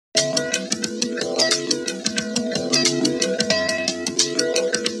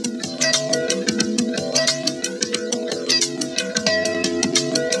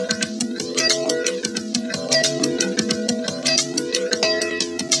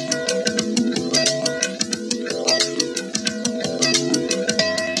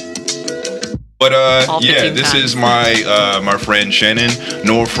But All yeah, 15 this times. is my friend Shannon.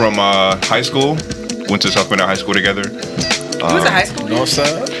 Know her from high school. Went to South Gwinnett High School together. You was in high school?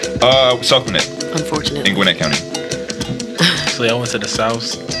 Northside. South Gwinnett Unfortunately. in Gwinnett County. Actually, I went to the south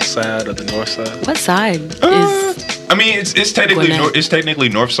side of the north side. What side is? I mean, it's technically Gwinnett. it's technically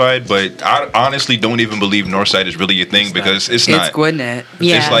North Side, but I honestly don't even believe North Side is really a thing because it's not. It's Gwinnett.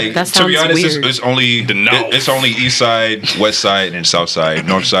 Yeah, It's like, that to sounds be honest, weird. it's only it's only East Side, West Side, and South Side,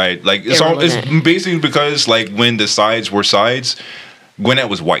 North Side. Like it's Irrelevant. basically because like when the sides were sides, Gwinnett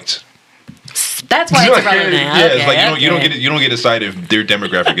was white. That's why it's irrelevant. Yeah, it's like Okay, you don't get a side if their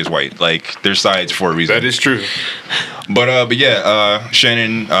demographic is white. Like their sides for a reason. That is true. But yeah,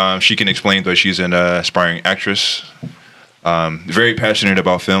 Shannon, she can explain that she's an aspiring actress. Very passionate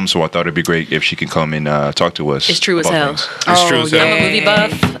about film, so I thought it'd be great if she could come and talk to us. It's true as about hell. things. It's true as hell. I'm a movie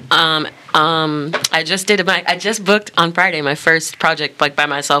buff. I just booked on Friday my first project like by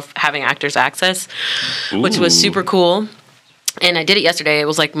myself, having Actors Access, which was super cool. And I did it yesterday. It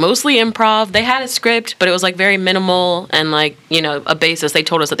was like mostly improv. They had a script, but it was like very minimal and like, you know, a basis. They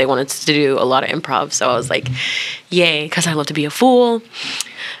told us that they wanted to do a lot of improv. So I was like, yay, because I love to be a fool.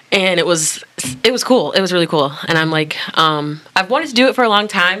 And it was cool. It was really cool. And I'm like, I've wanted to do it for a long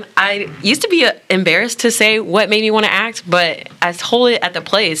time. I used to be embarrassed to say what made me want to act, but I told it at the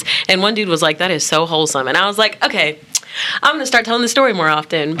place. And one dude was like, that is so wholesome. And I was like, okay, I'm going to start telling the story more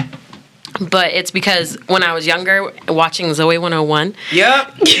often. But it's because when I was younger, watching Zoe 101.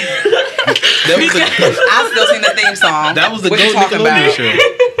 Yep. I still sing the theme song. That was the What GOAT you talking Nickelodeon about?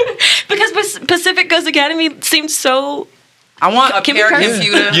 show. Because Pacific Coast Academy seemed so... I want a Can we pair curse?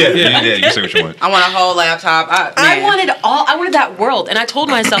 computer. Yeah, you say what you want. I want a whole laptop. I Man. wanted that world, and I told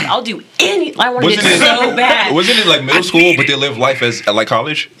myself I'll do any. I wanted Wasn't it it so bad. Wasn't it like middle school, but they live life as like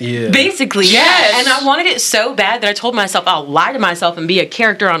college? Yeah. Basically, Yes. yeah. And I wanted it so bad that I told myself I'll lie to myself and be a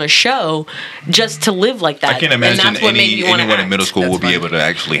character on a show just to live like that. I can't and imagine that's what made me want anyone to in middle school That's would be funny. able to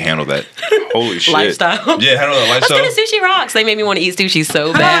actually handle that. Holy shit. lifestyle. Yeah, handle that Let's lifestyle. go to Sushi Rocks. They made me want to eat sushi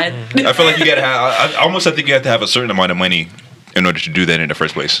so bad. I feel like you gotta have. I think you have to have a certain amount of money in order to do that in the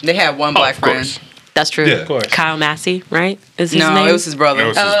first place. They had one black of course. friend. That's true. Yeah. Of course. Kyle Massey, right? Is his No, name? it was his brother. It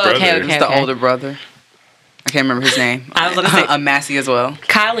was his Oh, brother. okay, okay. It's the older brother. I can't remember his name. I was gonna say a Massey as well.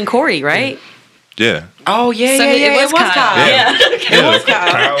 Kyle and Corey, right? Yeah. Oh yeah, So yeah, it was Kyle. Yeah. Yeah. It was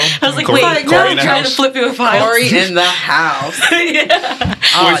Kyle. I was like, Corey, wait, Corey no, in I'm the trying house. to flip through a file. Corey in the house. Yeah.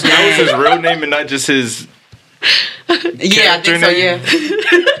 Oh, Wait, so that was dang. his real name and not just his Yeah, I character think so. name?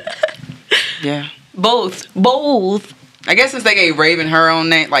 Yeah. Yeah. Both. I guess since they gave Raven her own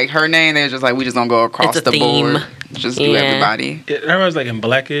name, like her name, they're just like, we just gonna go across It's a the theme. board. Just do Yeah. everybody. I remember it was like in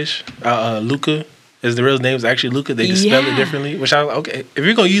Blackish, Luca. Is the real name is actually Luca? They just spell it Yeah. differently. Which I was like, okay, if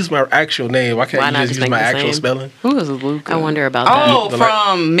you're gonna use my actual name, why can't Why you not just just use make my the actual same? spelling? Who is Luca? I wonder about Oh, that.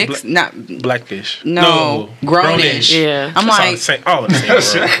 from Mix, not Blackish. No, Grownish. that. Yeah. I'm It's all like, the same. All in the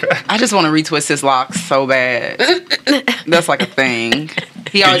same world. I just want to retwist his locks so bad. That's like a thing.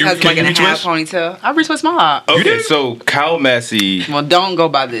 He always you- has can like you a half retwist? ponytail. I retwist my lock. Okay, so Kyle Massey. Well, don't go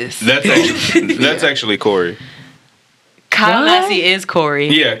by this. That's actually Corey. Kyle What? Massey is Corey.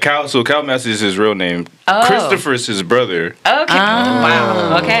 Yeah, Kyle. So Kyle Massey is his real name. Oh. Christopher is his brother. Okay.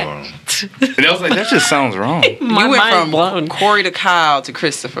 Wow. Okay. And I was like, that just sounds wrong. My You went mind's from blown. Corey to Kyle to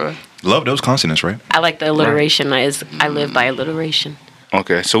Christopher. Love those consonants, right? I like the alliteration. I live by alliteration.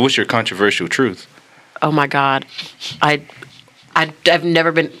 Okay, so what's your controversial truth? Oh my God. I've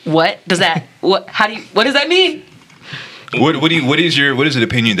never been. What does that? What? How do you? What does that mean? What is the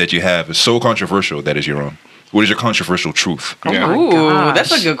opinion that you have is so controversial that is your own? What is your controversial truth? Yeah. my Ooh, gosh.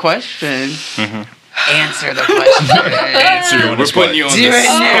 that's a good question. Mm-hmm. Answer the question. Answer. We're putting you on Do the it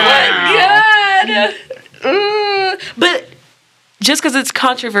spot. now. God. But just because it's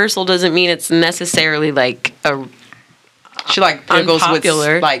controversial doesn't mean it's necessarily like a. She like pickles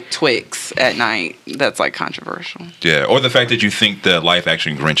Unpopular. with like Twix at night. That's like controversial. Yeah, or the fact that you think the live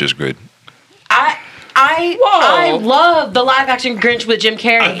action Grinch is good. I love the live action Grinch with Jim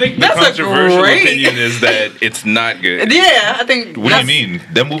Carrey. I think the That's a controversial great- opinion is that it's not good. Yeah, I think. What do you mean?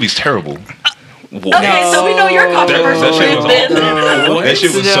 That movie's terrible. Okay, so we know your controversial That shit was truth then. awful. That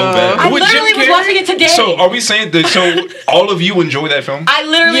shit was so No. bad. I With Jim literally was Carrey? watching it today. So are we saying that? So all of you enjoy that film? I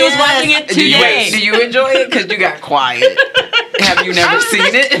literally was watching it Do you, today. do you enjoy it? Because you got quiet. Have you never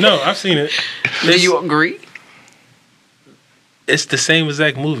seen it? No, I've seen it. Do you agree? It's the same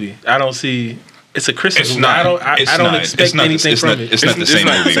exact movie. I don't see. It's a Christmas It's movie. not. I don't expect anything from it. It's not the same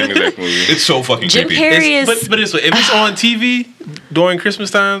movie. same exact movie. It's so fucking Jim creepy. Carrey is. But this way, if it's on TV during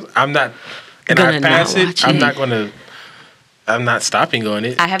Christmas times, I'm not. And I Gonna pass not it. watch I'm it. not gonna. I'm not stopping on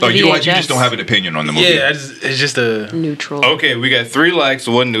it. I have to Oh, be you just don't have an opinion on the movie. Yeah, it's just a. neutral. Okay, we got 3 likes,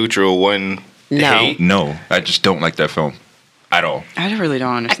 1 neutral, 1 No. Hate? No, I just don't like that film at all. I really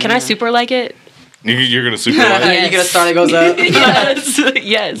don't understand. Can I super like it? You're gonna super You're like. gonna start, it goes up. Yes.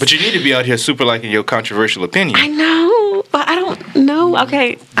 Yes. But you need to be out here super liking your controversial opinion. I know, but I don't know.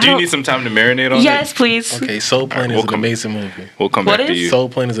 Okay. Do you need some time to marinate on Yes, please. Okay, Soul Plane is We'll an come- amazing movie. We'll come What back to is? you. Soul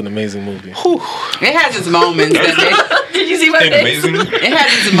Plane is an amazing movie. It has its moments. Did you see my Ain't face? amazing. It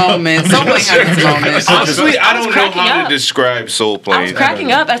has its moments. Soul Plane has its moments. Honestly, I don't know cracking how up. to describe Soul I was Plane.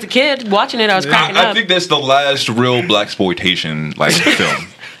 cracking up as a kid watching it. I was cracking I up. think that's the last real blaxploitation like film.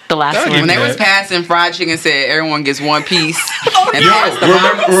 The last I'll one. give When they Yeah. was passing fried chicken, said everyone gets one piece. And Yo, passed the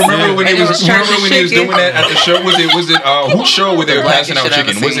remember when And he it was was church's remember when he was chicken. doing that at the show? Was it whose show were they The passing blackest out shit I've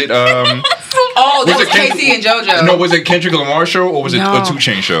chicken? ever Was seen. it Oh, that Was was it Ken- Casey and JoJo. no? Was it Kendrick Lamar show or was it No. a 2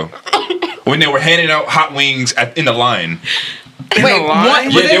 Chainz show? When they were handing out hot wings in the line. Wait, line?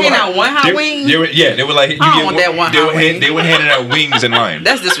 was they handing out one hot wing? They were like, you I don't get want that one they hot were wing. they were handing out wings in line.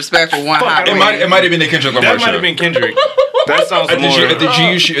 That's disrespectful. One hot It wing. might have been the Kendrick Lamar That might show. have been Kendrick. That sounds At more. the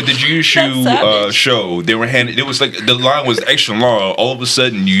GU savage. show, they were handing. It was like the line was extra long. All of a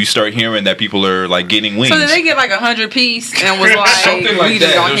sudden, you start hearing that people are like getting wings. So did they get like 100 piece and was like, Something like we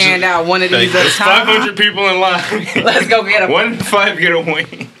just that. gonna There's hand a- out one of these at a There's time? 500 people in line. Let's go get them. 1-5 get a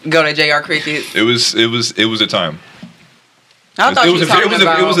wing. Go to JR Cricket. It was a time. I thought you was talking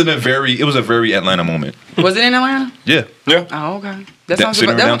about. It was a very Atlanta moment. Was it in Atlanta? Yeah. Yeah. Oh, okay. That That-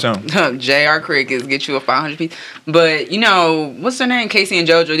 sitting downtown. JR Crickets get you a 500 piece. But you know, what's their name? Casey and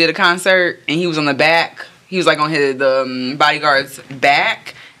JoJo did a concert, and he was on the back. He was like on the bodyguard's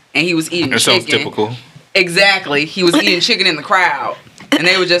back, and he was eating That sounds chicken. typical. Exactly. He was eating chicken in the crowd. And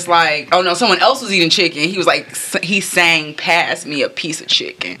they were just like, oh no, someone else was eating chicken. He was like, he sang, pass me a piece of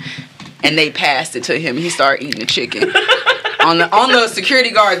chicken. And they passed it to him. He started eating the chicken. on the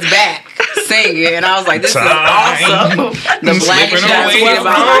security guard's back, singing. And I was like, this is awesome. The black Slipping shots away went from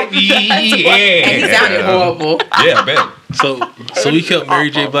behind. me. And he sounded horrible. Yeah, I bet. So we killed Mary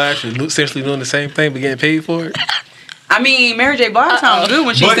J. Blige for essentially doing the same thing but getting paid for it. I mean, Mary J. Blige sounds good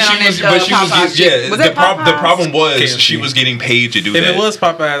when she But sang on she was, that Popeyes chicken. Was the that Popeyes? problem was KFC. she was getting paid to do If that. it was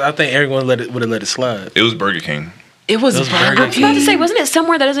Popeyes, I think everyone would have let it slide. It was Burger King. It was It was Burger Burger I was about to King. say, wasn't it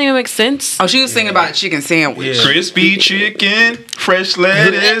somewhere that doesn't even make sense? Oh, she was singing about a chicken sandwich. Yeah. Crispy chicken, fresh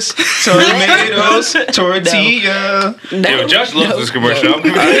lettuce, tomatoes, tortilla. Yo, Josh loves this commercial.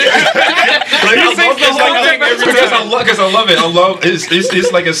 Because I love it. I love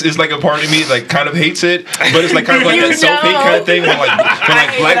it's like a part of me like kind of hates it, but it's like kind of like that self-hate kind of thing when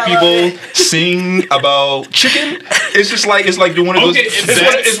like black people sing about chicken. It's just like it's like one of those. Okay,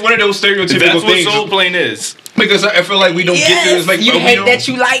 It's one of those stereotypical That's what things. Soul Plane is. Because I feel like we don't get to. It's like you we hate don't- that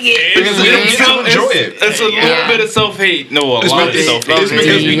you like it. Because we don't get to enjoy it. It's a little bit of self-hate. No, a It's lot of because, self-hate. it's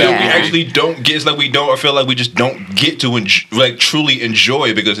because we Yeah. actually don't get. It's like we don't. I feel like we just don't get to like truly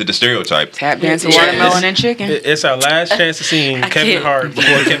enjoy because of the stereotype. Tap dancing, Yeah. watermelon, and chicken. It's our last chance to see I Kevin can't. Hart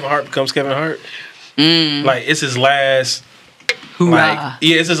before Kevin Hart becomes Kevin Hart. Like it's his last. Hoorah. Like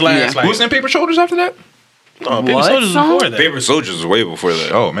it's his last. Yeah. Like Who's in Paper Shoulders after that? no, Paper What Soldiers was song? before that. Paper Soldiers was way before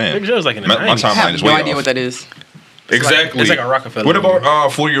that. Oh man, Paper Soldiers like in the my 90s. I timeline have is no way idea off. what that is. Exactly. It's like a Rockefeller. What movie.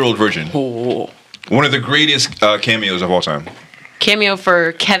 about 4-Year-Old Virgin? Oh. One of the greatest cameos of all time. Cameo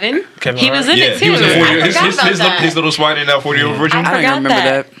for Kevin. Kevin He Hart? was in Yeah, it too. he was in I 4-Year. forgot about that. His little slide in that 4-Year-Old Virgin. I I don't forgot even remember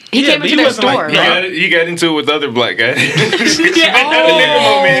that. He Yeah, came but into he their wasn't like- store, He right? got, he got into it with other black guys.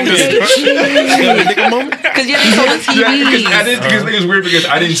 Nigga moment? Because you have to on TV. Because it's weird because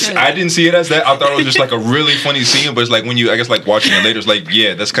I didn't see it as that. I thought it was just like a really funny scene, but it's like when you I guess like watching it later, it's like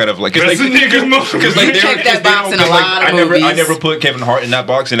yeah, that's kind of like That's a nigga move. because like You check that box in a lot of I never movies. put Kevin Hart in that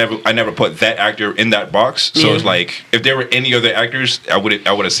box, and I never put that actor in that box. So it's like if there were any other actors, I would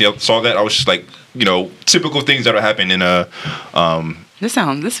have saw that. I was just like typical things that would happen in a This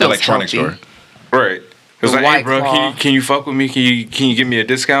feels electronics healthy. store. Right. It's The like, hey, White bro, Claw. can you fuck with me? Can you give me a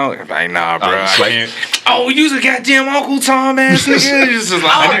discount? I'm like, nah, bro, it's I like- can't. Oh, you's a goddamn Uncle Tom ass nigga. It's just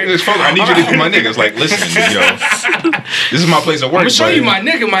like, I need you to be my niggas. Like, listen, this is my place of work. I'm gonna show but- you my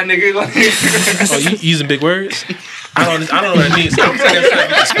nigga, my nigga. Like, Oh, you using big words? I don't know what it means. So I'm taking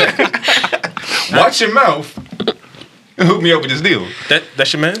that Watch your mouth. And hook me up with this deal.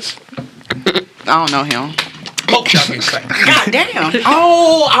 That's your man's? I don't know him. Oh, y'all getting slapped. God damn.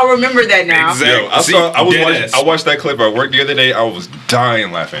 Oh, I remember that now. Exactly. Yo, See, I watched that clip at work the other day. I was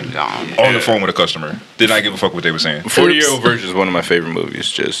dying laughing Oh, on the phone with a customer. Did not give a fuck what they were saying. 40-Year-Old Virgin is one of my favorite movies,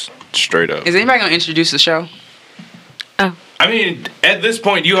 just straight up. Is anybody gonna introduce the show? I mean, at this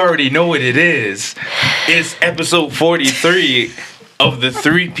point, you already know what it is. It's episode 43 of the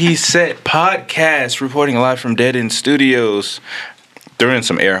 3-Piece Set podcast, reporting live from Dead End Studios. Throw in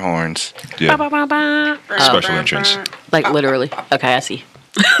some air horns. Ba, Yeah, ba, ba, ba. special entrance. Like literally. Okay, I see.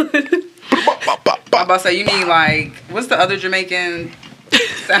 I'm about to say, you mean like, what's the other Jamaican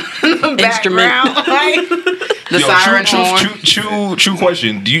sound in the Instrument. background? Like, the siren horn. True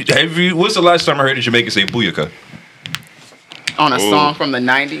question. What's the last time I heard a Jamaican say booyaka? On a song from the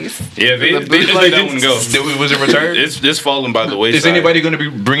 90s. Yeah, they The just let that one go. Was it retired? It's falling by the wayside. Is anybody going to be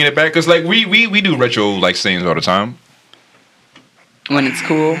bringing it back? Because like we do retro like sayings all the time. When it's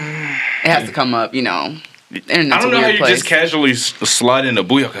cool, it has to come up, you know. I don't know how you just casually slide in a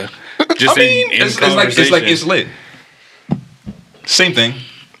booyaka. Just in it's lit. Same thing.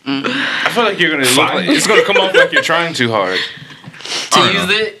 I feel like you're gonna look like, it's gonna come off like you're trying too hard. To use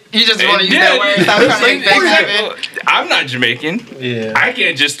it? You just want to use that word? Stop trying to make things happen. I'm not Jamaican. Yeah. I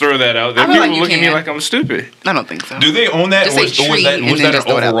can't just throw that out there. I feel People like you look at me can. like I'm stupid. I don't think so. Do they own that? Just Or say was tree that and was then that just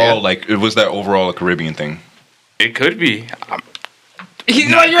an throw it out overall there. like was that overall a Caribbean thing? It could be. You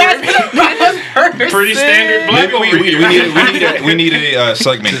know, you're asking the wrong person. Pretty standard black Maybe over here. we need a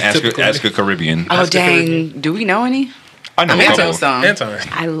segment. Typical. Ask a Caribbean. Oh, dang. Do we know any? I know. I'm a Anton couple. some. Anton.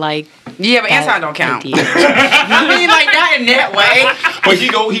 I like Yeah, but that Anton don't count. idea. I mean, like, not in that way. But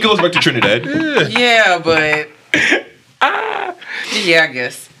he goes back to Trinidad. Yeah, but yeah, I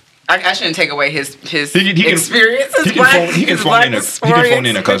guess I shouldn't take away his He can- experience. He can phone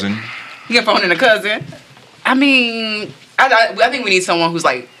in a cousin. He can phone in a cousin. I mean, I think we need someone who's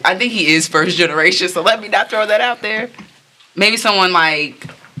like, I think he is first generation. So let me not throw that out there. Maybe someone like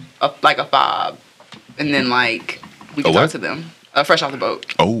a fob, and then like we can A what? talk to them fresh off the boat.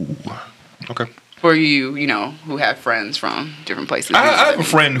 Oh, okay. For you know, who have friends from different places. I have a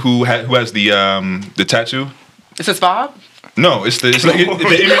friend who has the tattoo. It says fob. No, it's like no.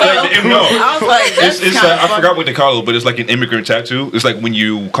 I was like, that's It's kinda I funny. forgot what they call it, but it's like an immigrant tattoo. It's like when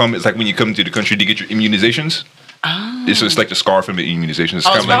you come to the country to get your immunizations. Oh. It's like the scar from the immunizations. It's Oh,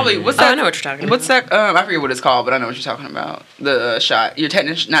 kinda it's probably like, what's Oh, that? I know what you're talking What's that? I forget what it's called, but I know what you're talking about. The shot, your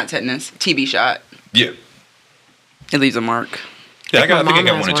tetanus, not tetanus, TB shot. yeah. It leaves a mark. Yeah, Like I my think I mom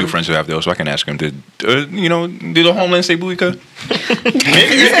got has one or two one. friends who have those, so I can ask them. Did the homeland say booyaka?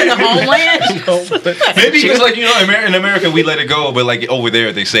 You said the homeland. Maybe because like in America we let it go, but like over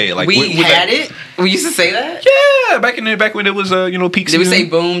there they say it. Like We had it. We used to say that. Yeah, back when it was peak Did we season. say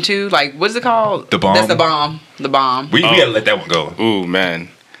boom too? Like, what's it called? The bomb. That's the bomb. The bomb. We gotta let that one go Ooh, man.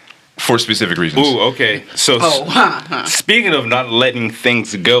 for specific reasons. Ooh, okay. So Oh, speaking of not letting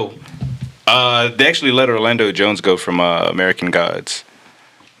things go, they actually let Orlando Jones go from American Gods.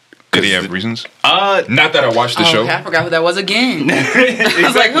 Did he have reasons? Uh, Not that I watched the show. okay, I forgot who that was again. I exactly.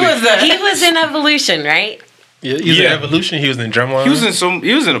 was like, who is that? He was in Evolution, right? Yeah, he was Yeah. in Evolution. He was in Drumline.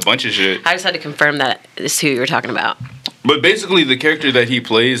 He was in a bunch of shit. I just had to confirm that is who you were talking about. But basically, the character that he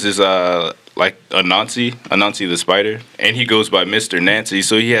plays is like Anansi the Spider, and he goes by Mr. Nancy.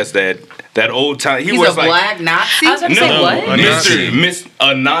 So he has that old time. He's was a black Nazi. I was about to say no, what? Anansi. Miss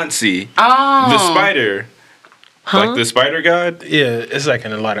Anansi, Oh, the Spider, like the Spider God. Yeah, it's like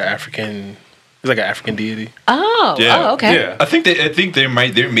in a lot of African. It's like an African deity. Oh, Yeah. oh, okay. Yeah. I think there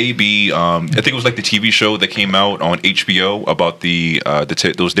may be. I think it was like the TV show that came out on HBO about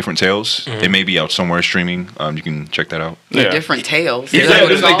those different tales. It may be out somewhere streaming. You can check that out. Yeah. different tales. Yeah, Is that Yeah,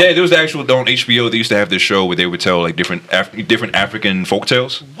 what it's called? there was the actual on HBO. They used to have this show where they would tell like different African folk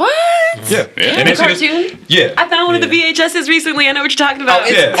tales. What? Yeah, Yeah. And The it's- cartoon? Yeah, I found one of the VHSs recently. I know what you're talking about.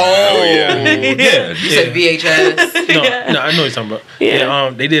 It's Yeah. Oh yeah. yeah. You said VHS. No, no, I know what you're talking about. Yeah.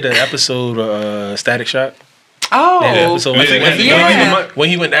 They did an episode of Static Shock. Oh, They had an episode Yeah. when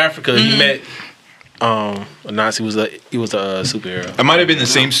he went to Africa, he met Nazi was a superhero. It might have been the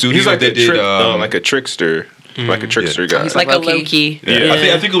same studio He's like that a did. like a trickster, like a trickster guy. He's like a Loki. Loki. Yeah.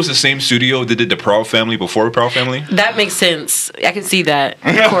 I think it was the same studio that did the Proud Family before Proud Family. That makes sense. I can see that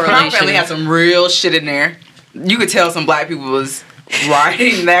Proud correlation. Family had some real shit in there. You could tell some black people was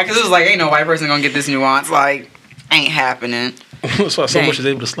writing that because it was like, ain't no white person gonna get this nuance. Like, ain't happening. That's why so Dang. much is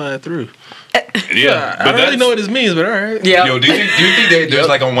able to slide through. Yeah, I don't really know what this means, but all right. Yeah. Yo, do you think that there's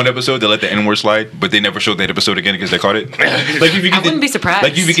like on one episode they let the N word slide, but they never showed that episode again because they caught it? Like if you get I wouldn't be surprised.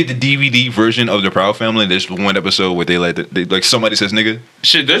 Like if you get the DVD version of the Proud Family, there's one episode where they like somebody says nigga.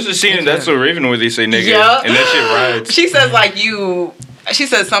 Shit, there's a scene in That's So Raven where they say nigga, Yeah. and that shit rides. She says like you. She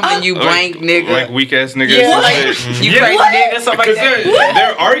says something you blank nigga. like weak ass nigga. yeah, or some like, shit. you Yeah. crazy nigga, something like Because that.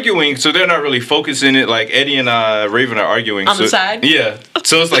 they're arguing, so they're not really focusing it. Like Eddie and Raven are arguing On so, the side? Yeah,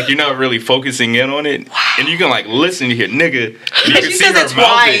 so it's like you're not really focusing in on it, and you can like listen to hear nigga. And you And can she see says her it mouth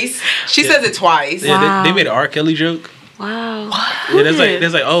twice. She says it twice. Yeah, Wow. they made an R. Kelly joke. Wow. Yeah,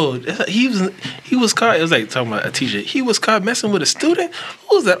 there's like, oh, he was caught. It was like talking about a teacher. He was caught messing with a student.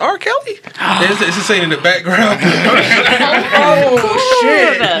 Who was that? R. Kelly. It's just saying in the background. Oh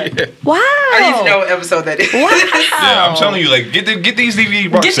shit! Wow. I need to know what episode that is. Wow. Yeah, I'm telling you, like, get these DVD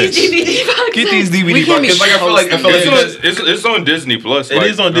box Get sets. these DVD boxes. Get these We DVD can't be boxes. Like, I feel like It's on Disney Plus. It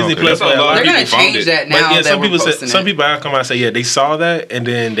is on Disney Plus. That's a lot They're of gonna people found change it. that But now. yeah, that some we're people posting some it. people have come out and say, yeah, they saw that and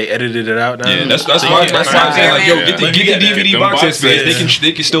then they edited it out now. Yeah, that's So why you I'm can't saying, like, yo, Yeah. get the But you got DVD them box box sets, man. sets.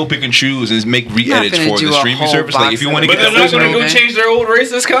 They can still pick and choose and make re-edits finna for do the a streaming whole service. Like, if you want to box get But the they're not original, gonna go change their old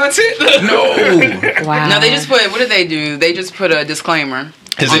racist content. no. Wow. No, they just put. What did they do? They just put a disclaimer.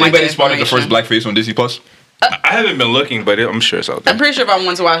 Has on, like, anybody the spotted the first information. blackface on Disney Plus? I haven't been looking, but I'm sure it's out there. I'm pretty sure if I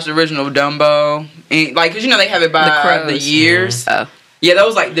want to watch the original Dumbo, and, like, cause you know they have it by The Crows. the years. Oh. Yeah,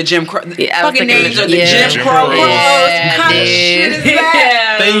 those like the Jim Crow. Yeah, I was Fucking thinking names of- are the yeah. Jim Crow Crows. Yeah, What kind of dude. shit is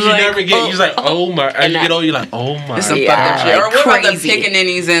that? Things you Like, never get. You're like, oh my. As and you that- get older, you're like, oh my. It's some Yeah, fucked up shit. Or like what about the crazy.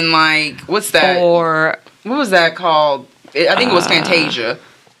 Pickaninnies and like what's that? Or What was that called? I think it was Fantasia,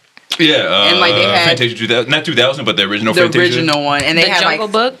 Yeah, And, like, they had- Fantasia 2000, not 2000, but the original the Fantasia. original one, and they the had Jungle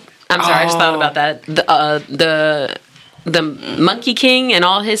like Book. I'm sorry, I just thought Oh. about that. The Monkey King and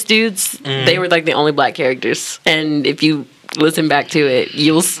all his dudes, they were like the only black characters. And if you listen back to it,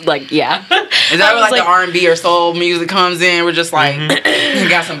 you'll like, yeah. Is that where like the R&B or soul music comes in? We're just like you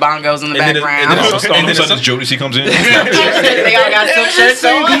got some bongos in the And then background. All it's- of a sudden, Jodeci comes in. They all got silk shirts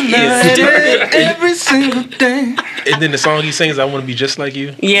on. Every single day. And then the song he sings, I want to be just like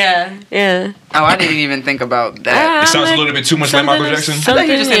you. Yeah, yeah. Oh, I didn't even think about that. It sounds a little bit too much like Michael Jackson. I thought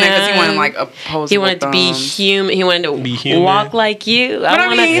he was just saying that because he wanted like opposable He wanted to be thumbs. human. He wanted to Be human. walk like you. But I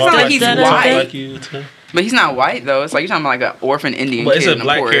mean, wanna it's not like he's Talk white. like you too. But he's not white though. It's like you're talking about like an orphan Indian But kid it's a in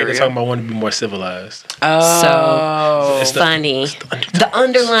black a poor character area. talking about wanting to be more civilized. Oh, It's the- funny. The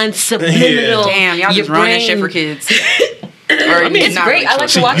underlying subliminal. damn, y'all your just running shit for brain- kids. Or It's not great. really I like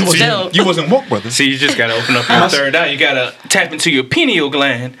sure. to watch you it wasn't, still. you wasn't woke, brother. See, you just gotta open up your third eye. You gotta tap into your pineal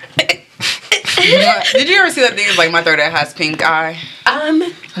gland. Did you ever see that thing? It's like my third eye has pink eye. I'm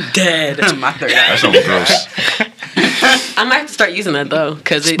Dead. My third That eye. sounds gross. I might have to start using that though,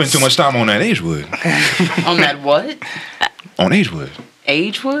 because Spend it's too much time on that Edgewood. On that what? On Edgewood.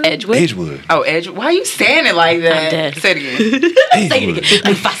 Agewood? Edgewood. Edgewood. Oh, Edge. Why are you saying it like that? dead. Say it again. Say it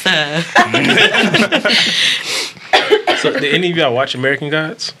again. Mufasa. So, did any of y'all watch American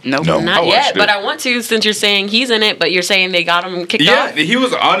Gods? Nope. No. Not I yet, watched but it. I want to since you're saying he's in it, but you're saying they got him kicked Yeah, off. he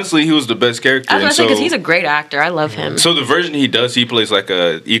was the best character. I was gonna and say because so- he's a great actor. I love him. So the version he does, he plays like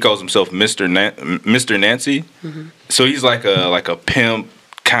he calls himself Mr. Nancy. So he's like a pimp,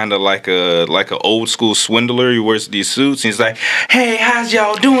 kind of like a old school swindler. He wears these suits. And he's like, "Hey, how's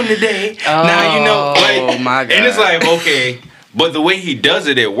y'all doing today?" Now you know, like, my God. and it's like, okay, but the way he does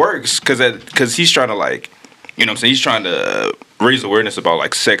it, it works because he's trying to like, you know what I'm saying? He's trying to raise awareness about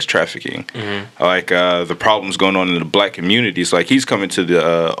like sex trafficking, like the problems going on in the black communities. Like he's coming to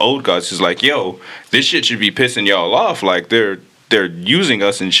the old gods. He's like, yo, this shit should be pissing y'all off. Like they're using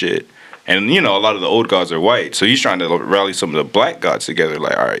us and shit. And you know, a lot of the old gods are white. So he's trying to rally some of the black gods together.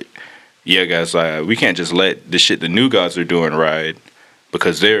 Like, all right, yeah, guys, we can't just let the shit the new gods are doing ride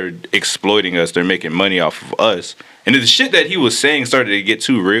because they're exploiting us. They're making money off of us. And the shit that he was saying started to get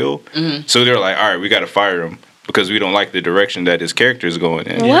too real. So they're like, all right, we got to fire him because we don't like the direction that his character is going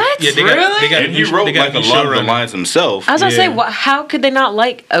in. What? Yeah, they Really? got, they got And he wrote like a lot of the lines himself. I was gonna Yeah. say, how could they not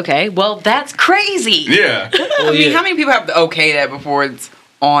like? Okay, well that's crazy. Yeah. I mean, how many people have to okay that before it's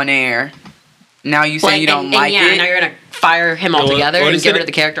on air? Now you say you don't like yeah, it. now you're gonna fire him Well, altogether well, and instead get rid of- of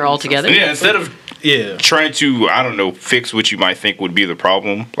the character altogether. Yeah, instead of Yeah. trying to, I don't know, fix what you might think would be the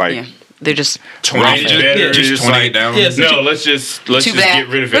problem, like Yeah. They're just Right, awful. better, Just just 20 like- it down. Yeah, no, let's just Too bad. get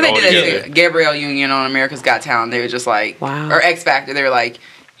rid of But it they did that altogether. to Gabrielle Union on America's Got Talent. They were just like, Wow. or X Factor. They were like,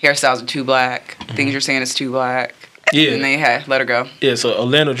 hairstyles are too black. Things you're saying is too black. Yeah. And they had let her go. Yeah, so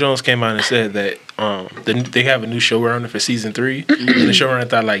Orlando Jones came out and said that they have a new showrunner for season 3. And the showrunner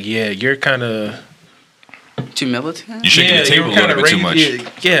thought like, yeah, you're kind of Too militant. You shaking the table a little bit too much.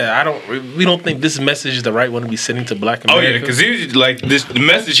 We don't think this message is the right one to be sending to Black Oh America. yeah, because he was like this. The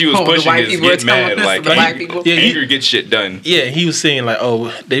message he was Oh, the pushing white is people are get telling mad, this like to the black anger, people? Yeah, anger gets shit done. Yeah, he was saying like, oh,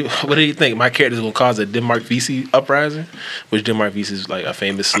 what do you think? My character's gonna cause a Denmark Vesey uprising, which Denmark Vesey is like a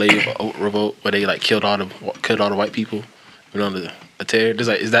famous slave revolt where they like killed all the white people. You know, the terror.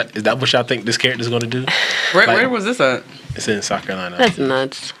 Like, is that what y'all think this character's gonna do? Where was this at? It's in South Carolina. That's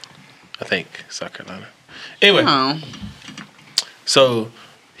nuts. I think South Carolina. Anyway, Oh. so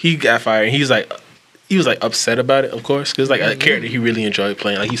he got fired. And he was like upset about it, of course, because like a character he really enjoyed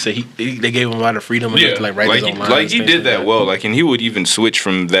playing. Like he said, they gave him a lot of freedom Yeah, to like write his own lines. like he things did that well. Like, and he would even switch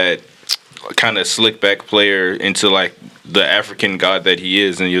from that kind of slick back player into like the African god that he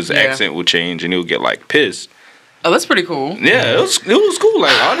is, and his Yeah. accent would change, and he'll get like pissed. Oh, that's pretty cool. Yeah, it was cool.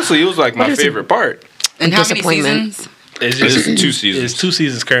 Like honestly, it was like my is it? favorite part. And how many Disappointment. seasons? It's It's 2 seasons. It's 2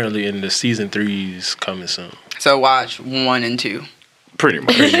 seasons currently, and the season 3's coming soon. So watch 1 and 2. Pretty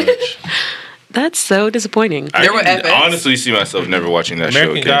much. Pretty much. That's so disappointing. I There were can FX. honestly see myself never watching that show.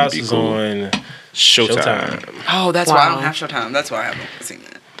 American It can Gods be is cool. on Showtime. Oh, that's why I Wow. don't have Showtime. That's why I haven't seen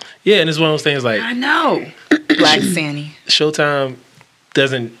that. Yeah, and it's one of those things like I know. Black Sandy. Showtime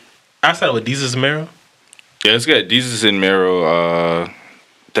doesn't outside of Deezus and Mero. Yeah, it's got Deezus and Mero.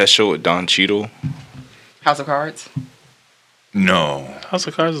 That show with Don Cheadle. House of Cards. No. House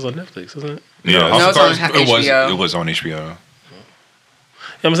of Cards is on Netflix, isn't it? Yeah, No, House of it's on Cards, HBO. it was on HBO.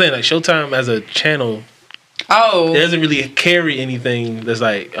 I'm saying like Showtime as a channel, Oh, it doesn't really carry anything that's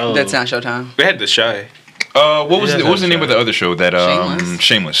like that's not Showtime. They had The Shy. What was Yeah, what was the that's name of the other show that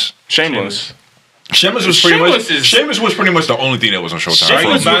Shameless? Shameless. Shameless. Was pretty Shameless much is- Shameless was pretty much the only thing that was on Showtime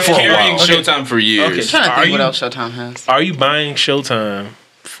Shameless for, was for a carrying while. Showtime for years. Okay. I'm trying to Are think what you- else Showtime has. Are you buying Showtime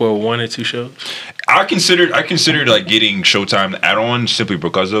for 1 or 2 shows? I considered like getting Showtime add-on simply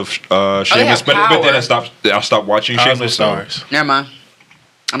because of Shameless, have but then I Power. stopped watching House of Shameless. So, Stars. Never mind.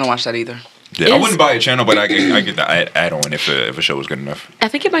 I don't watch that either. yeah, I Is- wouldn't buy a channel, but I get the add-on if a show was good enough. I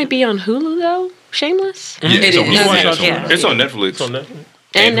think it might be on Hulu though. Shameless Yeah, It it's on is. Hulu. Yeah. It's on Yeah. Hulu. It's on Netflix. It's on Netflix.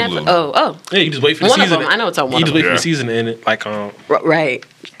 and And Netflix. Hulu. Oh, Yeah, you just wait for the One of season. them. I know it's on one You of just wait them. for Yeah. the season to end it, like right.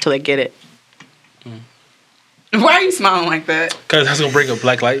 Till they get it. Why are you smiling like that? because that's gonna bring up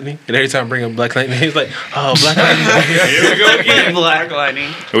Black Lightning, and every time I bring up Black Lightning, he's like, "Oh, Black Lightning." Here we go again. Black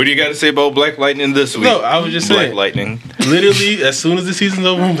Lightning. What do you got to say about Black Lightning this week? No, I was just Black saying. Lightning. Literally, as soon as the season's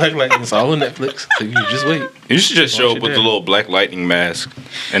over, Black Lightning, it's all on Netflix. So you just wait. You should just show Watch up it with the there. little Black Lightning mask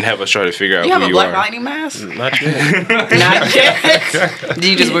and have us try to figure out You have who a you Black are. Lightning mask? Not yet. Not yet. Do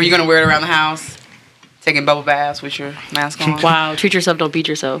you just were you gonna wear it around the house? Taking bubble baths with your mask on? Wow. Treat yourself. Don't beat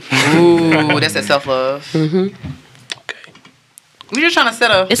yourself. Ooh, that's that self love. Okay. We're just trying to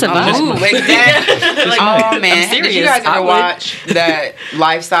set up. It's a vibe. mood. Exactly. Oh man, I'm did you serious. guys I ever would. watch that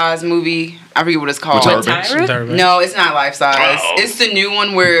life size movie? I forget what it's called. With Tyra Banks? Tyra? No, it's not life size. Oh. It's the new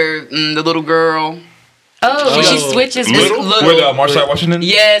one where the little girl. Oh, she Oh. switches. Little? With Marsai Washington.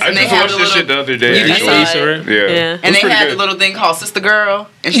 Yes, I and they just have watched the this little. shit the other day. You just actually. saw it? Yeah. Yeah. And they pretty had good. the little thing called Sister Girl,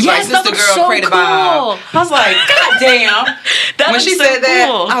 and she's like, Yes, that Sister looks Girl, so create a cool. vibe. I was like, God damn. That When looks she so said that,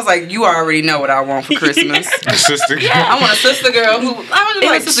 cool. I was like, you already know what I want for Christmas. Sister. I want a Sister Girl who, I was It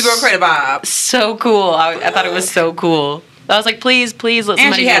like, was Sister Girl, create a vibe. so cool. I thought it was so cool. I was like, please, please let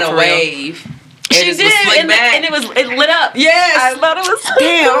And somebody she had do it a for real. wave. She It did, was slick and, back. and it lit up. Yes. I thought it was so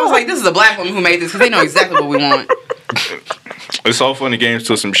Damn, I cool. was like, this is a black woman who made this because they know exactly what we want. It's all fun and games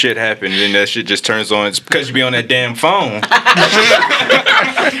till some shit happens, and then that shit just turns on. It's because you be on that damn phone.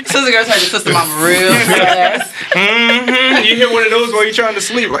 Sister Girl turned to Sister Mama real fast. You hear one of those while you're trying to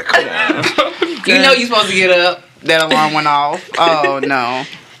sleep. Like, come on. You know you're supposed to get up. That alarm went off. Oh, no.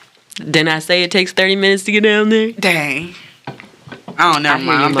 Didn't I say it takes 30 minutes to get down there? Dang. Oh, never I hear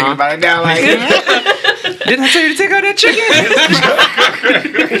mind. you, I'm thinking Ma. about it now. Like, Didn't I tell you to take out that chicken?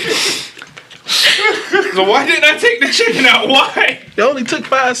 So why didn't I take the chicken out? Why? It only took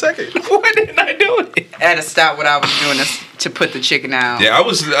 5 seconds. Why didn't I do it? I had to stop what I was doing to put the chicken out. Yeah, I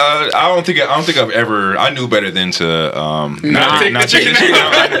was. I don't think I've ever. I knew better than to not take the chicken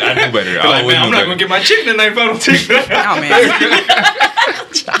out. I knew better. I Like, always man, I'm knew not gonna better. get my chicken tonight if I don't take that out. Oh, man.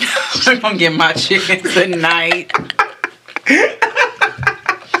 I'm going to get my chicken tonight.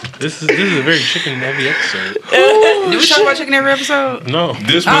 This is a very chicken heavy episode. Do we talk about chicken every episode? No.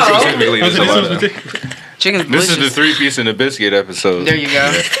 This one Oh. specifically is a lot of. Chicken's This delicious. is the 3-piece and a biscuit episode. There you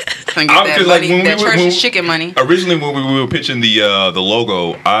go. Gonna get I- that 'cause, like, money, when that we were- church's when- chicken money. Originally, when we were pitching the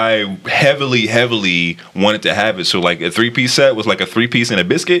logo, I heavily wanted to have it. So like a 3-piece set was like a 3-piece and a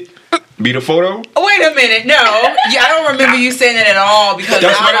biscuit. Be the photo. Oh, wait a minute. No. Yeah, I don't remember you saying that at all because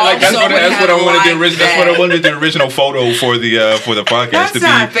That's I what I also would that's have what I wanted the liked original. That's what I that. wanted the original photo for the podcast That's to be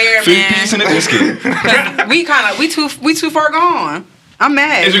not fair, 3-piece and man. a biscuit. 'Cause we too far gone. I'm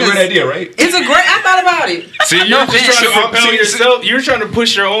mad. It's a 'cause great idea, right? It's a great. I thought about it. See, you're No just offense. trying to So, propel see- yourself. You're trying to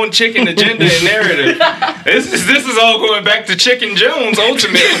push your own chicken agenda and narrative. This is all going back to Chicken Jones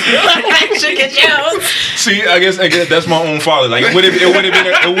ultimately. Chicken Jones. See, I guess that's my own father. Like it would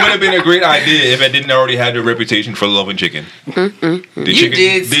have been a great idea if I didn't already have the reputation for loving chicken. The You chicken-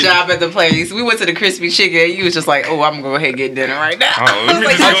 did stop at the place. We went to the crispy chicken. You was just like, oh, I'm gonna go ahead and get dinner right now. Oh, let me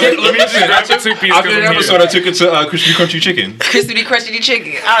Like, just grab the 2-piece. After the episode, I took it to Crispy Crunchy Chicken. crispy crunchy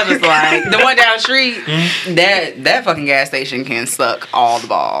chicken. I was just like, the one down the street, that fucking gas station can suck all the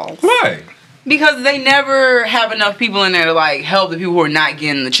balls. Why? Because they never have enough people in there to like help the people who are not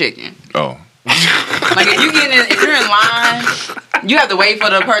getting the chicken. Oh, Like if you're in line You have to wait for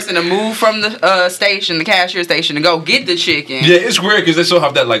the person to move from the station, the cashier station, to go get the chicken. Yeah, it's weird because they still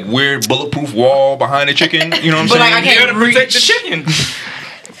have that like weird bulletproof wall behind the chicken. You know what I'm But, saying? like, I can't You gotta protect the reach. chicken.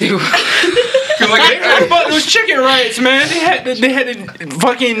 Cause like They heard about those chicken riots, man. They had to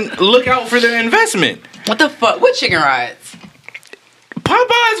fucking look out for their investment. What the fuck? What chicken riots?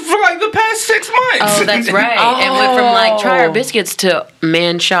 Popeyes for like the past 6 months. Oh, that's right. It went from like try our biscuits to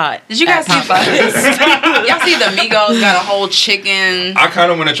man shot. Did you guys see? Y'all see the Migos got a whole chicken? I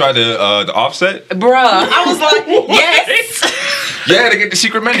kind of want to try the offset. Bruh, I was like, yes. Yeah, to get the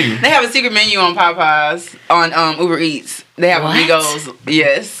secret menu. They have a secret menu on Popeyes on Uber Eats. They have What? a Migos,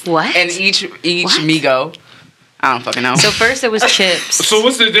 yes. What? And each What? Migo, I don't fucking know. So first it was chips. So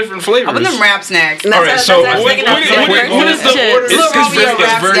what's the different flavors? Open them rap snacks. All right, so that's what- second episode. what- First what it is was the chips. order? Little Romeo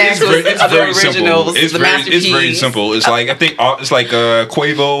rap snacks was It's other very simple. originals, It's the very masterpiece. simple. It's like I think it's like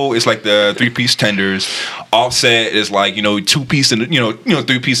Quavo. It's like the 3-piece tenders. Offset is like 2-piece and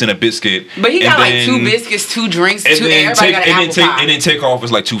 3-piece and a biscuit. But he And got like then- 2 biscuits, 2 drinks, And 2. then Everybody got an apple pie. and then take off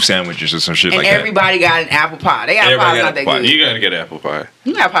is like 2 sandwiches or some shit And like that. everybody got an apple pie. They got Everybody pies got not that apple pie. good. You gotta get apple pie.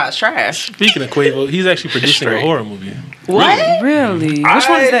 Apple pie is trash. Speaking of Quavo, he's actually producing a straight. horror movie. What? Really? Which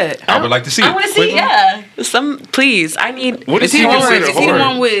one is that? I would like to see I it. want to see. Yeah. Please. I need. What Is is he he the one? considered Is he the horror?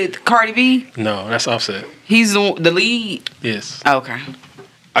 one with Cardi B? No, that's Offset. He's the lead. Yes. Okay.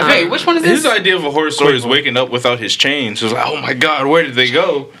 I Wait, think which one is his this? idea of a horror story is waking up without his chains. It's like, oh my god, where did they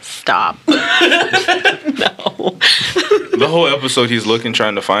go? Stop. No. The whole episode, he's looking,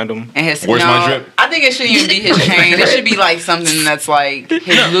 trying to find them. And his Where's my drip? I think it shouldn't even be his chain. It should be like something that's like his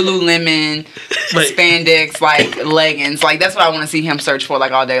Lululemon Like, spandex like leggings. Like that's what I want to see him search for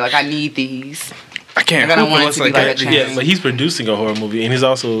like all day. Like I need these. I can't. Like, I don't hoop want it unless to be I like get a these. chain. yeah, but he's producing a horror movie, and he's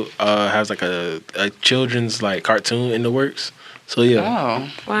also has like a children's like cartoon in the works. So yeah,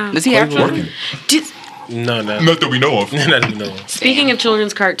 Oh. Wow. Does he have Quavo children? Did- no, Not that we know of. not even know. Speaking of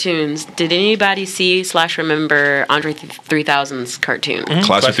children's cartoons, did anybody see / remember Andre 3000's cartoon?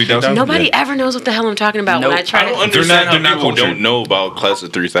 Class of 3000. Nobody ever knows what the hell I'm talking about when I Nope. try I don't to. understand they're how not people cultured. don't know about Class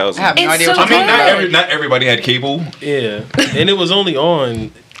of 3000. I have no It's idea so what I you're mean, talking about. not everybody had cable. Yeah, and it was only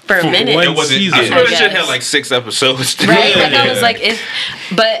on For a minute. one It wasn't- season. I Yeah. swear I that shit guess. had like 6 episodes. Right? Like I Yeah. was like,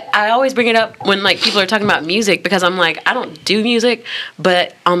 but I always bring it up when like people are talking about music because I'm like, I don't do music,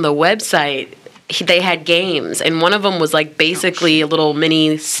 but on the website they had games, and one of them was like basically a little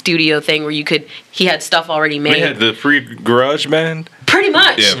mini studio thing where he had stuff already made. We had the free garage band. Pretty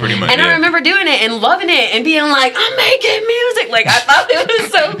much. Yeah, pretty much, And yeah. I remember doing it and loving it and being like, I'm making music. Like I thought it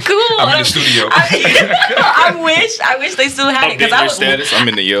was so cool. I'm in the studio. I wish they still had it Update because I your was. status. I'm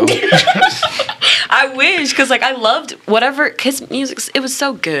in the yo. I wish because like I loved whatever his music. It was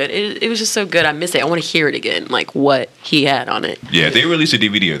so good. It was just so good. I miss it. I want to hear it again. Like what he had on it. Yeah, they released a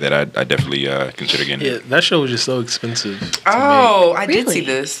DVD of that. I definitely consider getting. Yeah, that show was just so expensive. to Oh, I did Really? see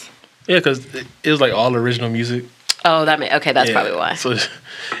this. make. Yeah, because it was like all original music. Oh, okay. That's Yeah. probably why. So,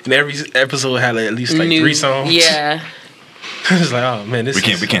 and every episode had like, at least like 3 songs. Yeah. It's like, oh man, this We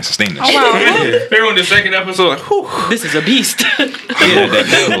can't sustain this. They were on the second episode. Like, whew. This is a beast. Yeah,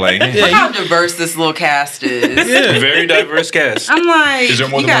 that deal, like. Look how diverse this little cast is. Yeah. Very diverse cast. I'm like, Is there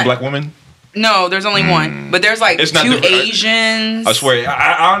more you than one got- black woman? No, there's only one. But there's like It's not 2 diverse. Asians. I swear.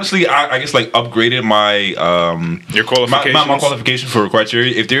 I honestly, I guess like upgraded my Your qualifications. my qualification for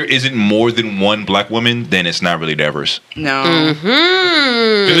criteria. If there isn't more than one black woman, then it's not really diverse. No.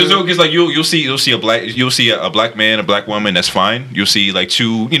 Because like you'll see a black man, a black woman. That's fine. You'll see like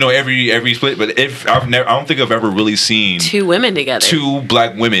 2, every split. But I don't think I've ever really seen 2 women together. 2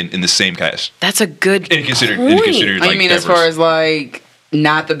 black women in the same cast. That's a good. And considered point. Oh, like you mean diverse. as far as like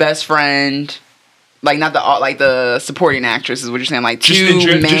not the best friend, like not the supporting actress is what you're saying? Like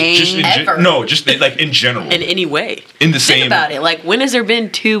 2 main. just like in general, in any way. in the Think same. about it. Like when has there been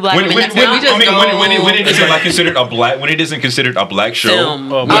 2 black When, women? when, That's when, not just I mean, go- when it isn't like considered a black, when it isn't considered a black show.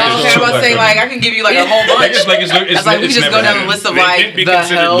 Film. Oh, with Oh, just okay, I 2 was about to black say women. like I can give you like a whole bunch. Like, it's That's like we it's just never go down the happened. list of They like can't be the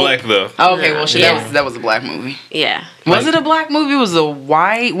considered help. black though. Okay, well, shit, Yeah. that was a black movie. Yeah. Was it a black movie? It was a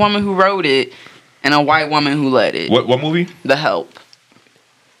white woman who wrote it and a white woman who led it. What movie? The Help.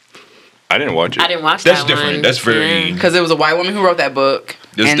 I didn't watch it. I didn't watch That's that different. one. That's very. Yeah. Because it was a white woman who wrote that book.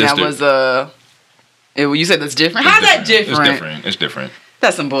 That's- and that's that was you said that's different? How's that different? It's different. It's different.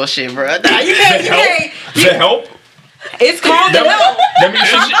 That's some bullshit, bro. Nah, you can't. The help. It's called The Help. That means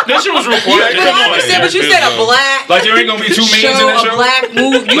That shit was required. But I understand, but you said a black like there ain't gonna be 2 mains show, in that show. a black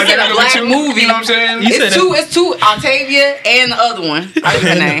movie. You Like, said there a ain't gonna be black 2, movie. You know what I'm saying? You said It's two, Octavia and the other one. I don't know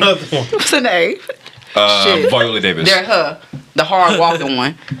the name. Another one. What's the name? Shit. Viola Davis. They're her. The hard walking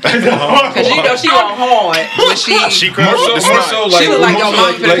one. Because you know she walk hard. But she more so like she look like your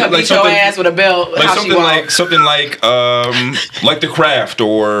mom finna come beat your something- ass with a belt. like how something she walk. like something like The Craft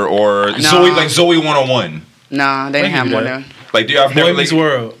or Zoe 101. Nah, they didn't have more that. than. Like dude, I've Boy never Meets like,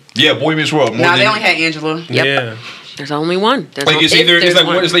 World. yeah, Boy Meets World. More Nah, than, they only had Angela. Yep. Yeah. There's only one. There's like it's if either there's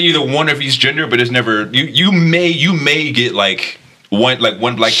one. it's like either one of each gender, but it's never you may get like one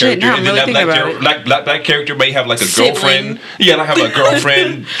black Shit, character, now I'm and then really that thinking about black character may have like a Sibling. girlfriend. Yeah, like have a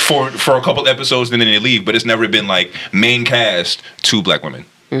girlfriend for a couple episodes, and then they leave. But it's never been like main cast 2 black women,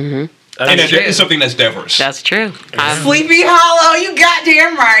 and it's something that's diverse. That's true. Sleepy Hollow, you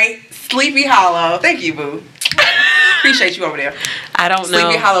goddamn right. Sleepy Hollow. Thank you, boo. Appreciate you over there. I don't know.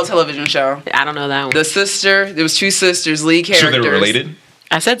 Sleepy Hollow television show. I don't know that one. The sister, there was 2 sisters, lead So characters. they were related.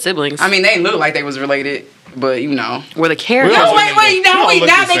 I said siblings. I mean, they looked like they was related, but you know. were the characters. No, wait, now look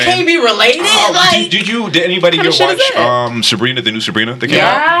now the they same. can't be related. Did anybody Kinda go shit is watch Sabrina, the new Sabrina that came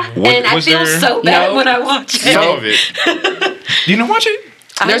Yeah, out? What- and I was feel there- so bad No. when I watch it. Some of it. You didn't watch it?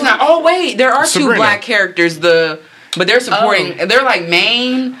 There's not. Oh wait, there are 2 Sabrina. black characters. But they're supporting. They're like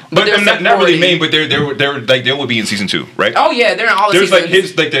main, but they're not really supporting. main, but they're like they will be in season 2, right? Oh yeah, they're in all the There's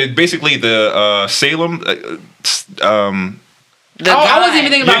seasons. like basically the Salem. The I wasn't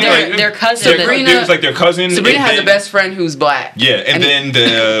even thinking about Yeah, their cousin. Sabrina- There's like their cousin. Sabrina and has a then- best friend who's black. Yeah, and then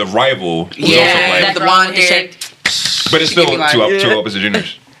the rival who's Yeah, also black. that's the blonde hair. shaped. But it's she still give me like- two opposite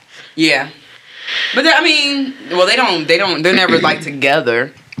genders. Yeah, but I mean, well, they don't. They're never like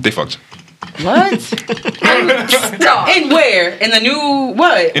together. They fucked. What? And where? In the new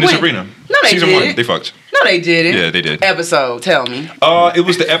what? In the When? Sabrina. No, they Season didn't. 1, they fucked. No, they didn't. Yeah, they did. Episode. Tell me. It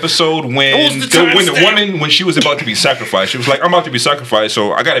was the episode when the woman, when she was about to be sacrificed, she was like, I'm about to be sacrificed,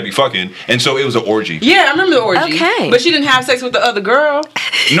 so I gotta be fucking. And so it was an orgy. Yeah, I remember the orgy. Okay. But she didn't have sex with the other girl.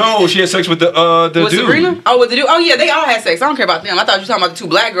 No, she had sex with the With dude. Sabrina? Oh, with the dude? Oh, yeah, they all had sex. I don't care about them. I thought you were talking about the 2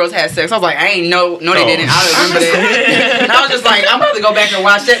 black girls had sex. I was like, I ain't no, they Oh. didn't. I don't remember that. And I was just like, I'm about to go back and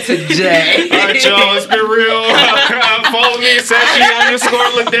watch that today. All right, y'all, let's be real. Follow me,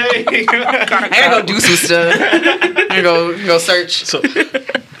 Sashi_Lede. I gotta go do some stuff. I gotta go search.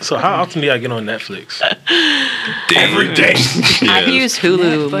 So how often do y'all get on Netflix? Every day. I've used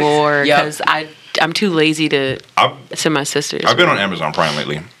Hulu more Yep. because I'm too lazy to I've send my sisters. been on Amazon Prime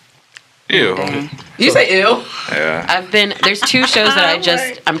lately. Ew. You say ill? Yeah. There's 2 shows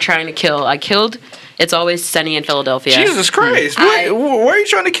that I'm trying to kill. I killed It's Always Sunny in Philadelphia. Jesus Christ. Why are you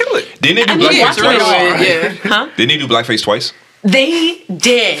trying to kill it? Didn't they do mean, blackface watch it. twice? Yeah. Huh? Didn't they do blackface twice? They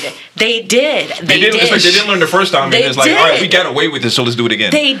did. They did. They did. It's like they didn't learn the first time, and They it's like, all right, did. we got away with this, so let's do it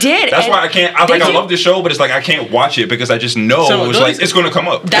again. They did. That's and why I can't. I love this show, but it's like I can't watch it because I just know So it's don't like they- it's going to come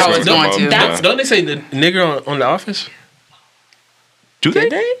up. That was It's going come to. up. That's- Don't they say the nigger on The Office? Do they?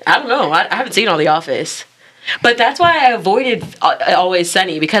 I don't know. I haven't seen all The Office. But that's why I avoided Always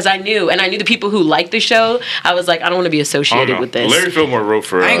Sunny because I knew the people who liked the show. I was like, I don't want to be associated with this. Larry Fillmore wrote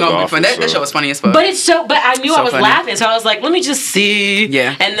for I ain't The gonna be fun. Office, That show was funny as fuck. But I knew So I was funny. laughing, so I was like, let me just see.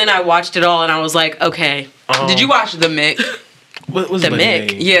 Yeah. And then I watched it all, and I was like, okay. Did you watch The Mick? What was The the Mick?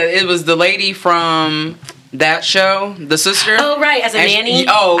 name? Yeah, it was the lady from that show, the sister. Oh right, as a And nanny.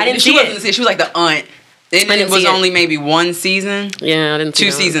 I didn't she see wasn't. it. She was like the aunt. And I it didn't was see it. only maybe 1 season, Yeah, I didn't see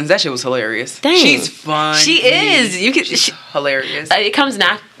 2 that. seasons. That shit was hilarious. Dang. She's fun. She is. You could. She's hilarious. It comes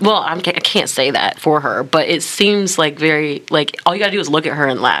well, I can't say that for her, but it seems like very like all you gotta do is look at her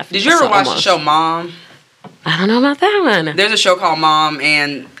and laugh. Did you ever watch the almost. show Mom? I don't know about that one. There's a show called Mom,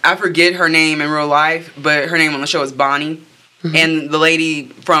 and I forget her name in real life, but her name on the show is Bonnie. Mm-hmm. And the lady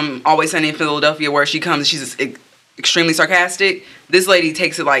from Always Sunny in Philadelphia, where she comes, she's extremely sarcastic. This lady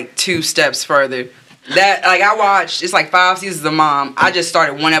takes it like 2 steps further. That I watched, it's like 5 seasons of Mom. I just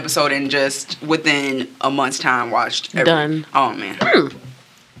started 1 episode and just within a month's time watched Done. Oh man,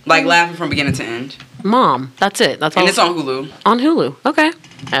 like laughing from beginning to end. Mom, that's it. That's all. And it's on Hulu. on Hulu. Okay,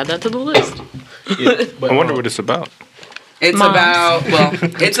 add that to the list. Yeah, but, I wonder what it's about. It's Moms. about, well,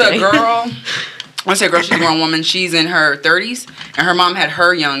 it's a girl. I say girl, she's a grown woman. She's in her 30s, and her mom had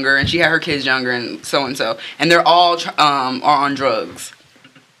her younger, and she had her kids younger, and so. And they're all are on drugs,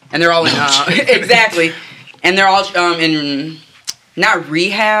 and they're all in exactly, and they're all in not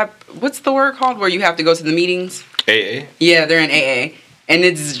rehab. What's the word called where you have to go to the meetings? AA? Yeah, they're in AA, and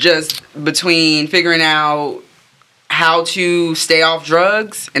it's just between figuring out how to stay off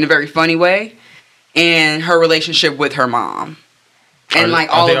drugs in a very funny way, and her relationship with her mom. And Are- like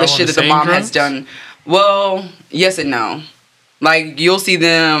are all they of the all on shit the that the same mom drugs? has done. Well, yes and no. Like you'll see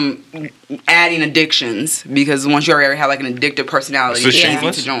them adding addictions because once you already have like an addictive personality, So it's easy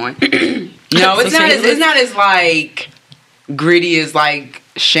shameless? to join. No, it's not. It's not as like gritty as like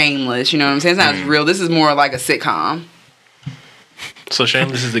Shameless. You know what I'm saying? It's not as real. This is more like a sitcom. So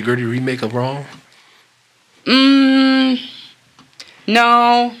Shameless is the gritty remake of Wrong?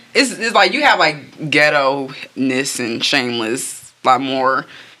 No. It's like you have like ghetto-ness and Shameless, a lot more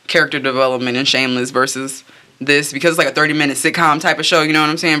character development in Shameless versus this, because it's like a 30-minute sitcom type of show, you know what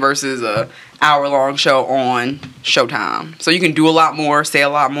I'm saying, versus a hour-long show on Showtime. So you can do a lot more, say a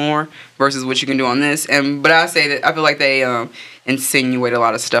lot more, versus what you can do on this. But I say that I feel like they insinuate a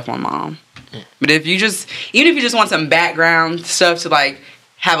lot of stuff on Mom. But even if you just want some background stuff to like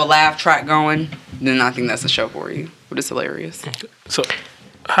have a laugh track going, then I think that's a show for you. But it's hilarious. So,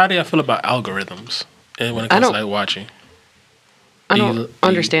 how do y'all feel about algorithms when it comes to like watching? I don't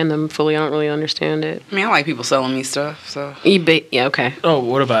understand them fully. I don't really understand it. I mean, I like people selling me stuff, so. eBay, yeah, okay. Oh,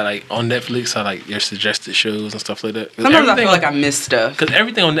 what about like on Netflix? How like your suggested shows and stuff like that? Sometimes I feel like I miss stuff. Because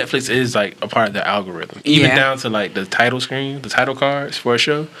everything on Netflix is like a part of the algorithm, even down to like the title screen, the title cards for a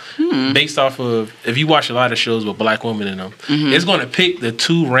show, based off of if you watch a lot of shows with black women in them, it's going to pick the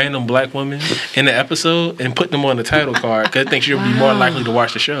 2 random black women in the episode and put them on the title card because it thinks you'll be more likely to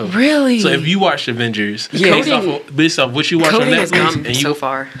watch the show. Really? So if you watch Avengers, Yeah. based off what you watch on Netflix, and you so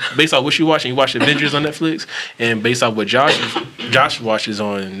far. based off what you watch, and you watch Avengers on Netflix, and based off what Josh watches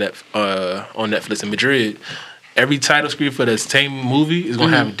on Netflix in Madrid, every title screen for the same movie is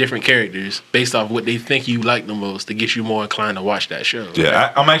gonna have different characters based off what they think you like the most to get you more inclined to watch that show.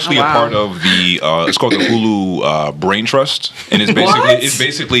 Yeah, I'm actually a part of the. It's called the Hulu Brain Trust, and it's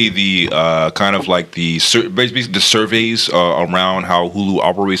basically the kind of like the basically the surveys around how Hulu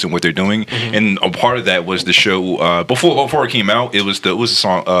operates and what they're doing. And a part of that was the show before it came out. It was the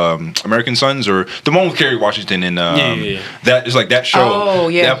song American Sons, or the one with Kerry Washington and that is like that show. Oh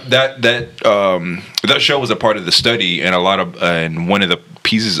yeah. That show was a part of the study, and and one of the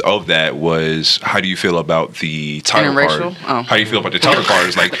pieces of that was, how do you feel about the title card? Oh. How do you feel about the title card?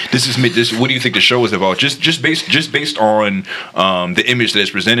 It's like this. What do you think the show is about? Just based on the image that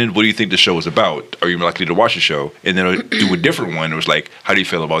is presented. What do you think the show is about? Are you likely to watch the show? And then it'll do a different one. It was like, how do you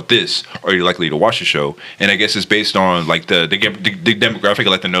feel about this? Are you likely to watch the show? And I guess it's based on like the demographic. I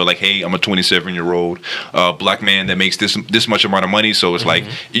let them know like, hey, I'm a 27-year-old black man that makes this much amount of money. So it's like,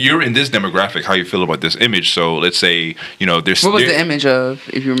 you're in this demographic. How you feel about this image? So let's say there's what was the image of,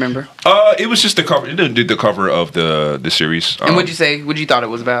 if you remember? It was just the cover. It did the cover of the series. And what'd you say? What you thought it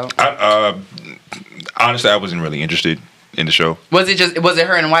was about? Honestly, I wasn't really interested in the show. Was it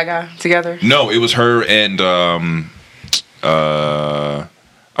her and a white guy together? No, it was her and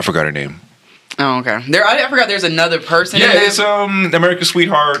I forgot her name. Oh, okay. I forgot there's another person. Yeah, in that. it's America's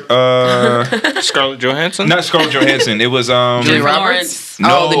Sweetheart. Scarlett Johansson? Not Scarlett Johansson. It was Julia Roberts. No.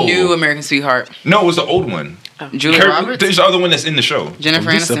 Oh, the new American Sweetheart. No, it was the old one. Julia Roberts. There's the other one that's in the show.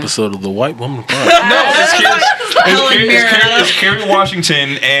 Jennifer This Aniston. episode of The White Woman Pod. No, it's Kerry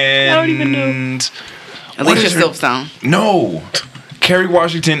Washington and I don't even know. Alicia Silverstone. No, Kerry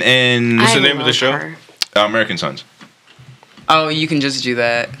Washington and What's the name of the show? American Sons. Oh, you can just do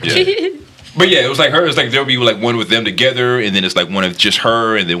that. Yeah. But yeah, it was like her. It's like there'll be like one with them together, and then it's like one of just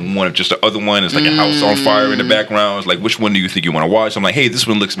her, and then one of just the other one. It's like a house on fire in the background. It's like, which one do you think you want to watch? I'm like, hey, this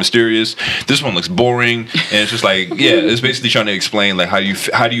one looks mysterious. This one looks boring, and it's just like, yeah, it's basically trying to explain like how do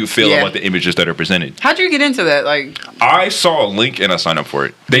you feel about the images that are presented. How'd you get into that? Like, I saw a link and I signed up for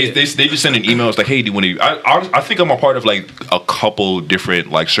it. They just sent an email. It's like, hey, do you want to? I think I'm a part of like a couple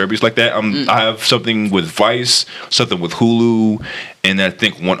different like surveys like that. I have something with Vice, something with Hulu, and I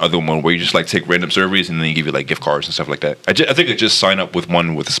think one other one where you just like take random surveys and then they give you like gift cards and stuff like that. I think I just sign up with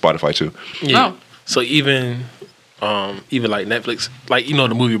one with Spotify too. Yeah. Oh. So even like Netflix, like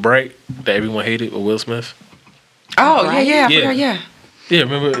the movie Bright that everyone hated with Will Smith. oh yeah, I Yeah. forgot, yeah. Yeah,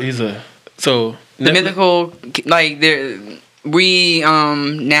 remember The mythical, like we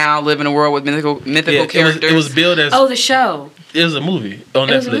now live in a world with mythical characters. It was billed as Oh, the show. it was a movie on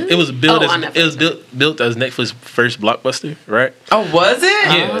It was a Netflix. movie? It was billed on as it was Netflix. built as Netflix's first blockbuster, right? Oh, was it?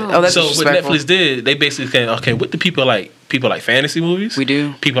 Yeah. Oh, that's so what disrespectful. Netflix did, they basically said, okay, what do people like? People like fantasy movies. We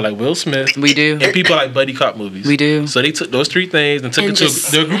do. People like Will Smith. We do. And people like buddy cop movies. We do. So they took those 3 things and took And it to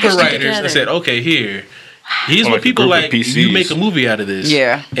just their group of pushed it writers together. and said, okay, here's Like what a people group of like. PCs. You make a movie out of this.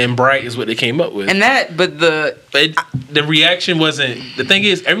 Yeah. And Bright is what they came up with. And that, but But the reaction wasn't. The thing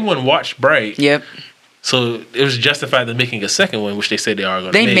is, everyone watched Bright. yep. So it was justified in making a second one, which they said they are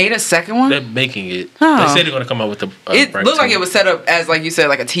going to They make. made a second one? They're making it. Oh. They said they're going to come out with a. It Bright looked like 2. it was set up as, like you said,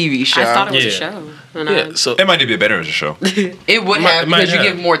 like a TV show. I thought it was a Yeah. show. And Yeah. So It might be better as a show. It would have, might because you have.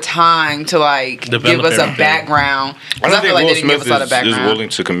 give more time to like Develop give us a everything. background. I Because don't I feel think like Will they didn't give Smith us a lot of is background. willing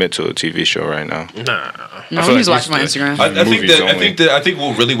to commit to a TV show right now. nah. No, feel we just like watch my Instagram. I think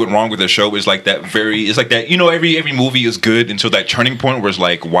what really went wrong with the show is like that it's like that, every movie is good until that turning point where it's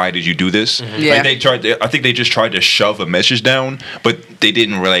like, why did you do this? Yeah. Like I think they just tried to shove a message down, but they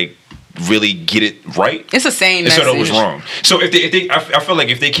didn't really get it right. It's the same and message. so it was wrong. So if they I feel like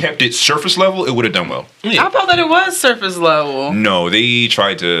if they kept it surface level, it would have done well. I thought that it was surface level. No, they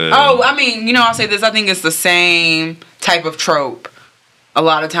tried to. Oh, I mean, I'll say this. I think it's the same type of trope. A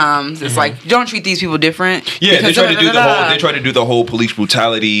lot of times, it's like, don't treat these people different. Yeah, they because tried to do the whole. They tried to do the whole police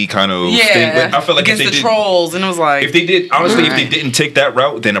brutality kind of thing. But I feel like against if they the did, trolls, and it was like, if they did, honestly, if Right. they didn't take that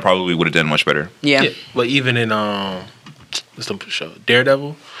route, then it probably would have done much better. yeah. But even in what's the show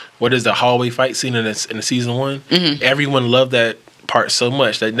Daredevil, what is the hallway fight scene in the season 1? Everyone loved that part so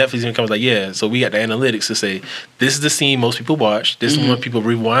much that Netflix even comes like, yeah, so we got the analytics to say this is the scene most people watch, this is the one people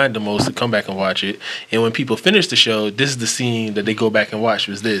rewind the most to come back and watch it, and when people finish the show, this is the scene that they go back and watch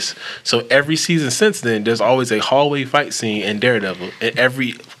was this. So every season since then, there's always a hallway fight scene in Daredevil, and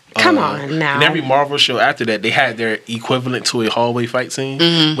every Come on now. in every Marvel show after that, they had their equivalent to a hallway fight scene,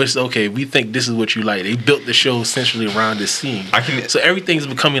 which is okay. We think this is what you like. They built the show essentially around this scene. So everything's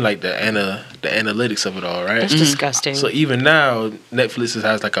becoming like the analytics of it all, right? It's disgusting. So even now, Netflix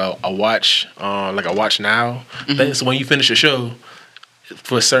has like a watch, like a watch now. So when you finish a show,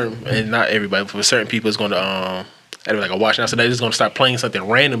 for certain, and not everybody, but for certain people, it's going to like a watch now. So they're just going to start playing something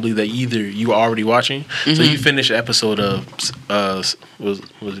randomly that either you are already watching. So you finish an episode of was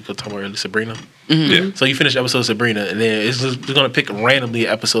it talking about Sabrina? Yeah. So you finish episode of Sabrina, and then it's going to pick randomly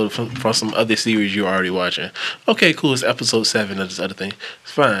an episode from some other series you're already watching. Okay, cool. It's episode 7 of this other thing.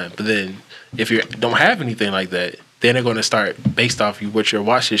 It's fine. But then if you don't have anything like that, then they're going to start, based off what your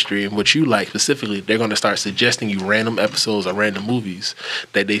watch history and what you like specifically, they're going to start suggesting you random episodes or random movies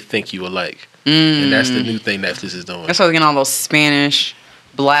that they think you will like. And that's the new thing Netflix is doing. That's why I was getting all those Spanish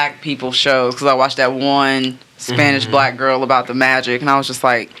black people shows, because I watched that one Spanish black girl about the magic, and I was just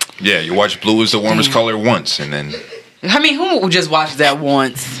like, Yeah, you watch Blue is the warmest color once, and then I mean, who just watches that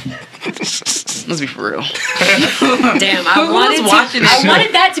once? Let's be for real. Damn, I Who was watching that I show?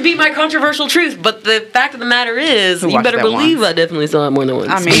 wanted that to be my controversial truth, but the fact of the matter is, Who you watched better that believe once? I definitely saw it more than once.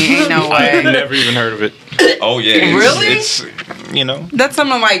 I mean, ain't no I've way. never even heard of it. oh yeah, Really? It's That's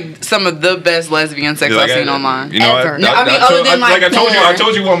some of the best lesbian sex I've seen online. You know, Ever. No, I mean, other than, like, I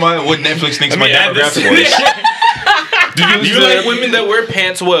told you what Netflix thinks my demographic was. You like women that wear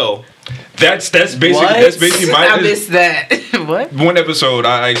pants well. That's basically my. I missed that. What? One episode,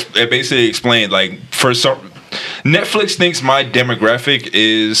 I basically explained like for some Netflix thinks my demographic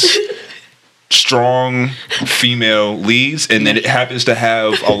is strong female leads, and then it happens to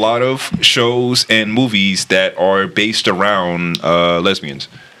have a lot of shows and movies that are based around lesbians.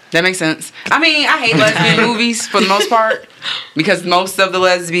 That makes sense. I mean, I hate lesbian movies for the most part, because most of the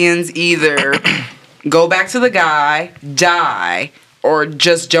lesbians either go back to the guy, die, or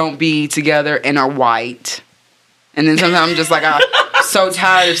just don't be together and are white. And then sometimes I'm just like, I'm so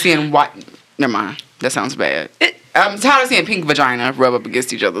tired of seeing white. Never mind. That sounds bad. I'm tired of seeing pink vagina rub up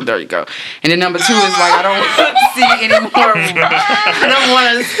against each other. There you go. And then number 2 is like, I don't want to see any more.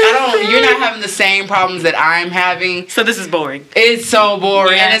 You're not having the same problems that I'm having. So this is boring. It's so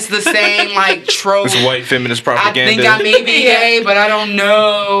boring. Yeah. And it's the same, like, trope. It's white feminist I propaganda. think I may be gay, but I don't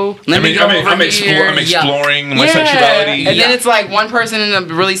know. Let me go over I'm here. exploring my Yeah. sexuality. And then it's like one person ended up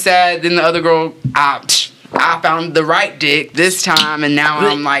really sad, then the other girl, I found the right dick this time, and now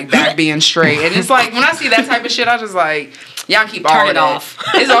I'm like back being straight. And it's like, when I see that type of shit, I just like, y'all keep all Turn of it that. off.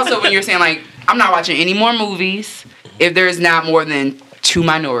 It's also when you're saying like, I'm not watching any more movies if there's not more than 2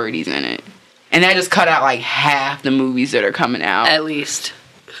 minorities in it. And that just cut out like half the movies that are coming out. At least.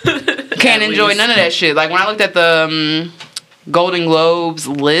 Can't At enjoy least. none of that shit. Like when I looked at the Golden Globes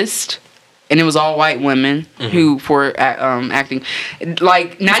list, and it was all white women who for acting.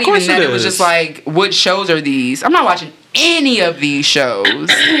 Like not Of even course that. it It was is. just like, what shows are these? I'm not watching any of these shows.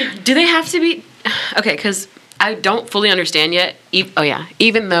 Do they have to be? Okay, because I don't fully understand yet.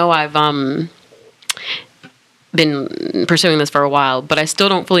 Even though I've been pursuing this for a while, but I still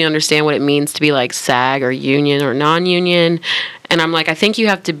don't fully understand what it means to be like SAG or union or non-union. And I'm like, I think you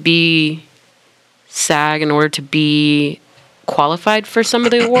have to be SAG in order to be qualified for some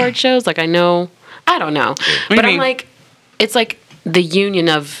of the award shows. Like I don't know, but I'm mean? like, it's like the union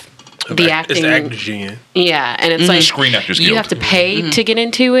of the acting. It's the actors union. Yeah, and it's like Screen Actors you Guild. have to pay to get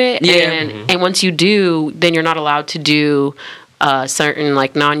into it. Yeah. And once you do, then you're not allowed to do certain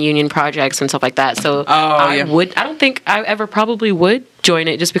like non-union projects and stuff like that. So yeah. I don't think I ever probably would join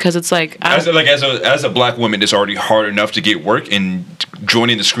it just because it's like as a black woman, it's already hard enough to get work, and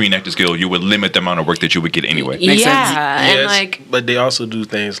joining the Screen Actors Guild, you would limit the amount of work that you would get anyway. Makes sense. and Yes, like but they also do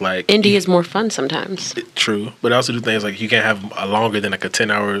things like indie is more fun sometimes. true, but they also do things like you can't have a longer than like a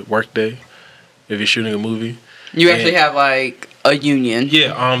 10-hour workday if you're shooting a movie. You actually have like a union.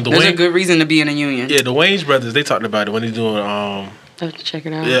 Yeah, There's a good reason to be in a union. Yeah, the Wayans brothers, they talked about it when they're doing I have to check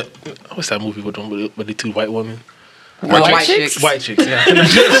it out. yeah, what's that movie with them with the two white women? White chicks. White chicks, yeah. I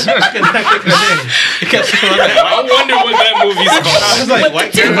wonder what that movie's called. was like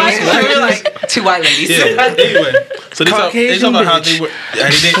white Two white girls. ladies. Like, two white ladies. Yeah. Anyway, so they talk about how they were.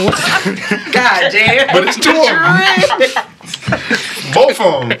 God damn. But it's two of them. Both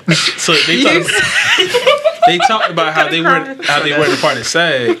of them. So they talked about how they weren't a part of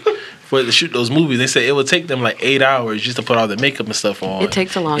SAG for to shoot those movies. They said it would take them like 8 hours just to put all the makeup and stuff on. It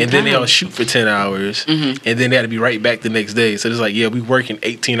takes a long and then they time. all shoot for 10 hours, and then they had to be right back the next day. So it's like, yeah, we working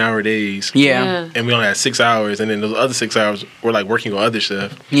 18-hour days. Yeah. And we only had 6 hours, and then those other 6 hours we're like working on other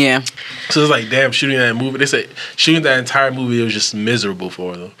stuff. Yeah. So it's like, damn, shooting that movie. They said shooting that entire movie, it was just miserable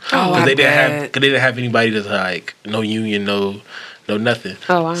for them. Oh, I they bet. didn't have anybody to like, no union, no nothing.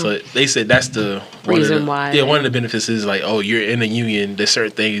 Oh, wow. So they said that's the Reason why. Yeah, one of the benefits is like, oh, you're in a union. There's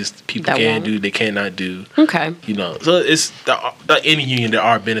certain things people That can won't. do, they cannot do. Okay. You know, so it's any union. There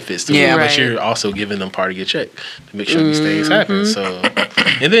are benefits to Yeah. it, Right. but you're also giving them part of your check to make sure these things happen. So,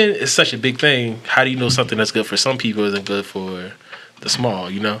 and then it's such a big thing. How do you know something that's good for some people isn't good for the small?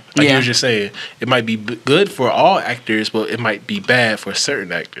 You know, like you Yeah. were just saying, it might be good for all actors, but it might be bad for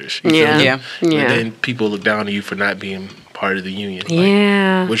certain actors. You feel Yeah. me? Yeah. And Yeah. then people look down on you for not being part of the union. Like,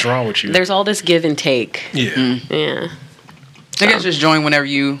 Yeah. what's wrong with you? There's all this give and take. Yeah. Yeah. I guess just join whenever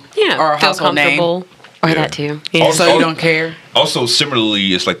you are a Feel household name. comfortable. Or Yeah. that too. Yeah. Also- So you don't care. Also,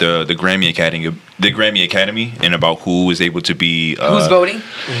 similarly, it's like the Grammy Academy, and about who is able to be Who's voting?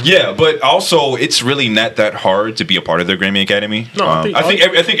 Yeah, but also it's really not that hard to be a part of the Grammy Academy. No, I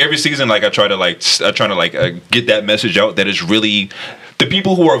think every season, like I try to get that message out that it's really the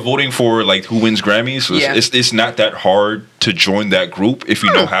people who are voting for like who wins Grammys. Yeah. It's not that hard to join that group if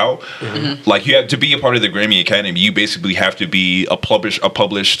you know how. Like you have to be a part of the Grammy Academy. You basically have to be a published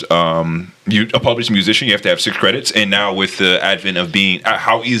musician. You have to have 6 credits. And now with the advent of being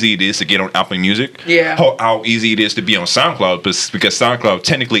how easy it is to get on Apple Music, Yeah. how easy it is to be on SoundCloud, because SoundCloud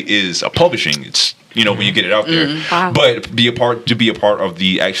technically is a publishing. It's when you get it out there. Wow. But to be a part of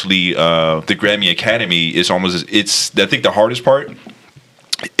the the Grammy Academy is almost I think the hardest part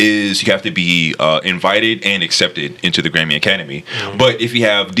is you have to be invited and accepted into the Grammy Academy. But if you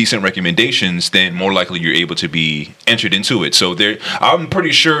have decent recommendations, then more likely you're able to be entered into it. So I'm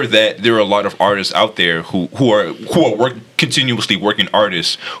pretty sure that there are a lot of artists out there who are continuously working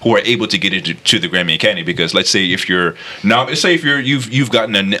artists who are able to get into the Grammy Academy, because let's say if you've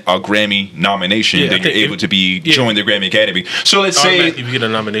gotten a Grammy nomination, Yeah, I then you're think able to be join the Grammy Academy. So let's say if you get a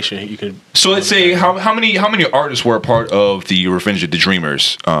nomination, you can. so let's say how many artists were a part of the Revenge of the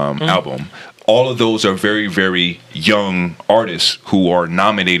Dreamers album? All of those are very, very young artists who are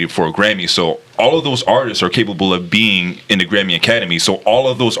nominated for a Grammy. So all of those artists are capable of being in the Grammy Academy. So all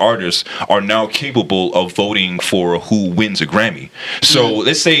of those artists are now capable of voting for who wins a Grammy. So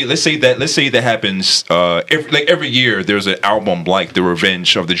let's say that happens every year. There's an album like The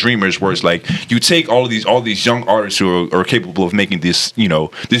Revenge of the Dreamers, where it's like you take all these young artists who are capable of making this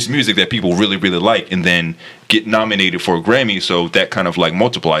this music that people really, really like, and then get nominated for a Grammy. So that kind of like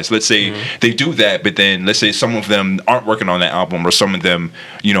multiplies. Let's say they do that, but then let's say some of them aren't working on that album, or some of them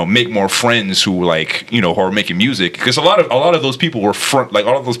make more friends who who are making music, because a lot of those people were from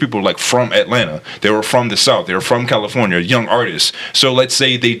Atlanta. They were from the South. They were from California, young artists. So let's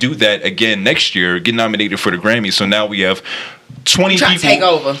say they do that again next year, get nominated for the Grammy. So now we have 20 Try people. to take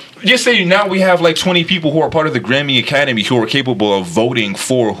over. Just say now we have like 20 people who are part of the Grammy Academy who are capable of voting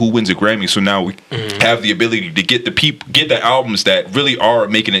for who wins a Grammy. So now we have the ability to get the albums that really are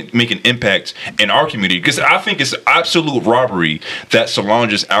making an impact in our community. Because I think it's absolute robbery that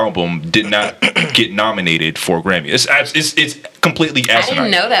Solange's album did not get nominated for a Grammy. It's completely I asinine.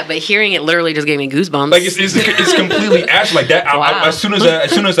 didn't know that, but hearing it literally just gave me goosebumps. Like it's completely asinine. Like that. Wow. As soon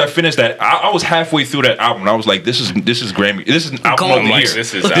as I finished that, I was halfway through that album. And I was like, this is Grammy. This is an album of the Like, year.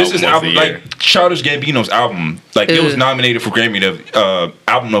 this is album of the year. Like Childish Gambino's album. Like it was nominated for Grammy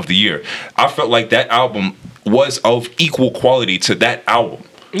album of the year. I felt like that album was of equal quality to that album.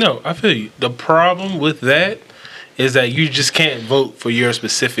 No, I feel you. The problem with that is that you just can't vote for your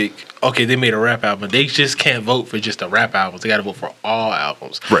specific. Okay, they made a rap album. They just can't vote for just the rap albums. They got to vote for all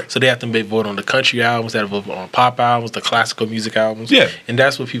albums. Right. So they have to vote on the country albums. They have to vote on pop albums, the classical music albums. Yeah. And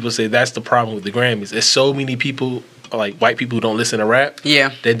that's what people say. That's the problem with the Grammys. There's so many people, like white people who don't listen to rap.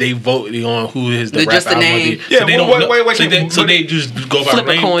 Yeah. That they vote on who is the They're rap just the album. name. So Yeah, they well, don't. wait, So they just go by Flip a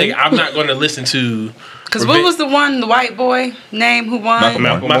name. coin. Like, I'm not going to listen to. Because what was the white boy name who won?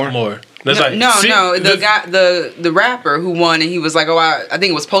 Macklemore. That's No, like, no, the guy, the rapper who won, and he was like, I think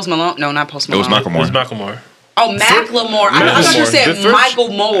it was Post Malone. No, not Post It was Malone. It was Macklemore. Macklemore. Oh, Macklemore. I thought you said Michael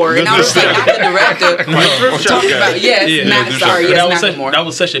Moore, and I was like, not the director. Talking about That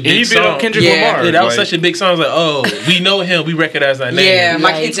was such a big He beat song. up Kendrick Yeah. Lamar. Yeah, that was such a big song. I was like, oh, we know him. We recognize that name. Yeah,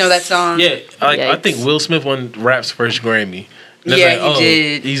 my kids know that song. Yeah, I Yikes. think Will Smith won rap's first Grammy. And Yeah, it's like, he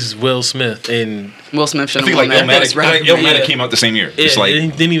did. He's Will Smith, and Will Smith should I have think won like that. Illmatic came out the same year. It's like he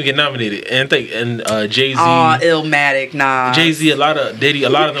didn't even get nominated. And I think Jay Z, Illmatic, nah. a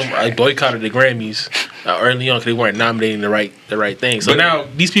lot of them like, boycotted the Grammys early on because they weren't nominating the right thing. So But- now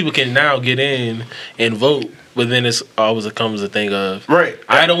these people can now get in and vote. But then it's always comes a thing of Right.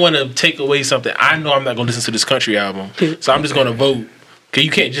 I don't want to take away something. I know I'm not going to listen to this country album, so I'm just going to vote. Cause you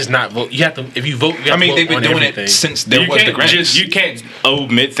can't just not vote. You have to. If you vote, you have I mean, to they've vote been on doing everything. it since there was the Grammys. You can't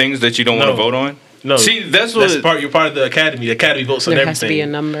omit things that you don't want to vote on. No, See, that's what. you're part of the Academy. The Academy votes on There everything. has to be a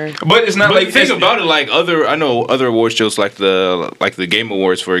number. But it's not But like think it's- about it, like I know other award shows like the Game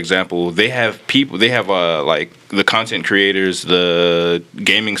Awards, for example. They have people. They have like the content creators, the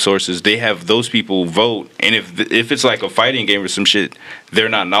gaming sources. They have those people vote, and if it's like a fighting game or some shit, they're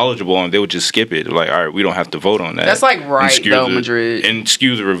not knowledgeable on. They would just skip it. Like, all right, we don't have to vote on that. That's like And right skew though, the- Madrid. and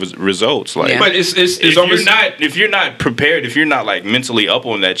skew the results. Like, Yeah. But it's if almost you're not prepared, if you're not like mentally up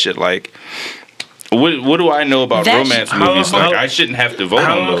on that shit, like. What do I know about That's- romance How movies? long- Like, I shouldn't have to vote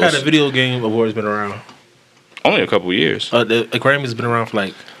How on long those. have the video game awards been around? Only a couple of years. The Grammys been around for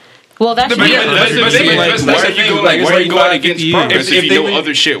like. Well, that's But yeah, that's the thing. Like, That's why the are you thing. going? Like, it's Why are like you going 5, against 50 progress if you they know would-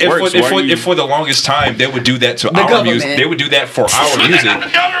 other shit if works? For, Why are you? if for the longest time they would do that to our government. music, they would do that for our music.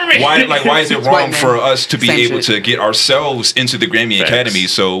 Why is it White wrong man. for us to be Same able shit. to get ourselves into the Grammy Facts. Academy?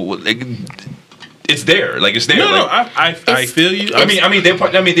 So like, it's there, like it's there. No, like, I feel you. I mean,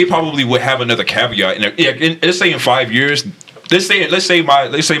 they probably would have another caveat. Let's say in 5 years, let's say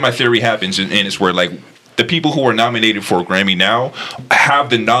my theory happens, and it's where like the people who are nominated for a Grammy now have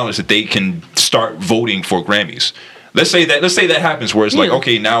the knowledge that they can start voting for Grammys. Let's say that happens where it's like,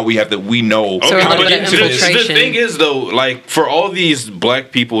 okay, now we know So how we're to looking get at into this. infiltration. The thing is, though, like for all these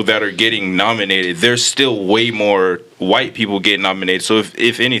black people that are getting nominated, there's still way more white people getting nominated. So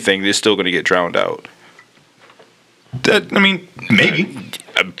if anything, they're still going to get drowned out. I mean, maybe.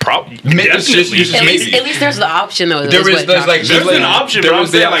 Probably. It's just At maybe. least there's the option though. There's There's an option, there but I'm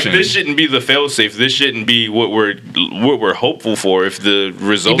is the saying like option. this shouldn't be the fail-safe. This shouldn't be what we're hopeful for if the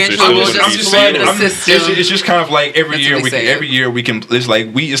results are Eventually still we'll going to I'm be just the saying. the system. It's just kind of like every That's year what we say. every year we can. It's like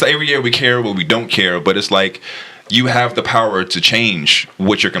every year we care, but we don't care. But it's like you have the power to change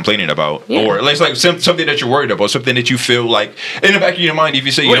what you're complaining about, or it's like something that you're worried about, something that you feel like in the back of your mind. If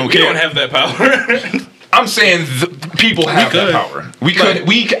you say you Wait, don't we care, don't have that power. I'm saying people have that could. power.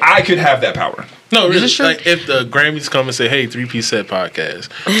 I could have that power. No, really. true? Like if the Grammys come and say, "Hey, 3-piece set podcast,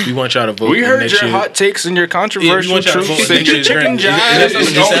 we want y'all to vote." We in heard next your year." hot takes and your controversial want y'all to vote truths in and your next chicken year's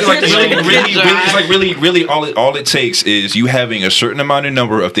jive. Really, all it takes is you having a certain amount of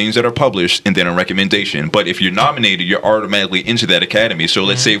number of things that are published and then a recommendation. But if you're nominated, you're automatically into that academy. So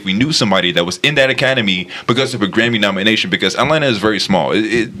let's say if we knew somebody that was in that academy because of a Grammy nomination, because Atlanta is very small.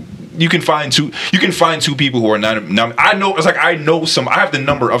 You can find two people who are not. I know. It's like I have the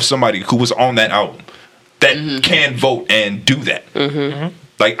number of somebody who was on that album that can vote and do that.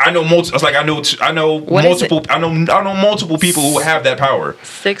 Like I know multiple. I know What is multiple. I know multiple people who have that power.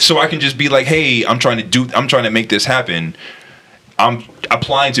 So I can just be like, hey, I'm trying to make this happen. I'm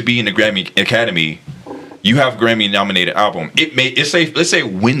applying to be in the Grammy Academy. You have a Grammy nominated album. Let's say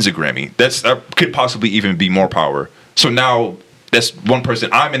it wins a Grammy. That could possibly even be more power. So now that's one person.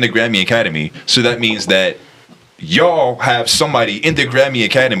 I'm in the Grammy Academy. So that means that y'all have somebody in the Grammy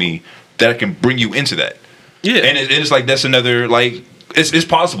Academy that can bring you into that. Yeah, And it's like that's another like it's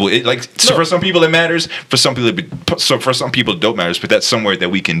possible. For some people it matters. For some people it don't matter. But that's somewhere that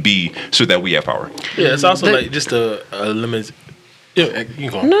we can be so that we have power. yeah. It's also like just a limit. Yeah, you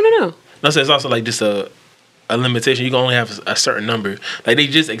go. No. No, so it's also like just a limitation. You can only have a certain number. Like they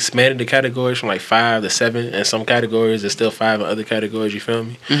just expanded the categories from like 5 to 7, and some categories there's still 5 in other categories. You feel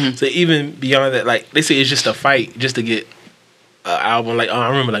me? So even beyond that, like they say it's just a fight just to get an album. Like I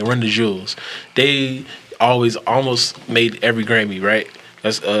remember like Run the Jewels. They always almost made every Grammy, right?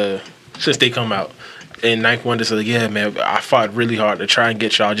 That's since they come out. and Ninth Wonder said, "Yeah, man, I fought really hard to try and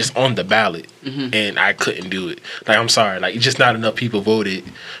get y'all just on the ballot, and I couldn't do it. Like, I'm sorry, like just not enough people voted.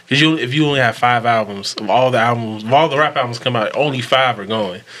 Because if you only have 5 albums, of all the rap albums come out, only 5 are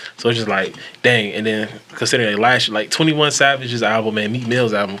going. So it's just like, dang. And then considering last year, like 21 Savage's album and Meek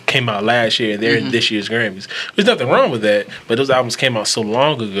Mill's album came out last year, and they're in this year's Grammys. There's nothing wrong with that, but those albums came out so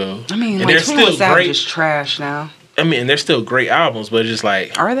long ago. I mean, and like they're 21 still Savage great. is trash now. I mean, and they're still great albums, but it's just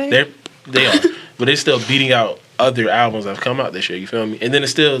like, Are they? They are, but they're still beating out other albums that have come out this year. You feel me? And then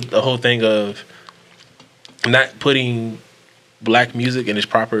it's still the whole thing of not putting black music in its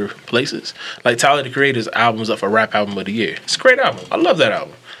proper places. Like Tyler the Creator's album's up for Rap Album of the Year. It's a great album. I love that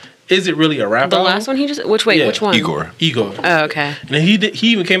album. Is it really a rap The album? last one he just which one? Igor. Oh, okay. And he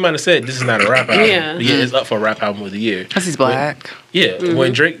even came out and said this is not a rap album. Yeah. It's up for Rap Album of the Year. Because he's black.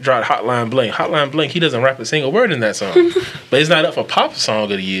 When Drake dropped Hotline Bling, he doesn't rap a single word in that song. But it's not up for Pop Song of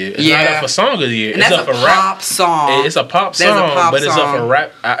the Year. It's not up for Song of the Year. And it's that's up for pop song. It's a pop song, but it's up for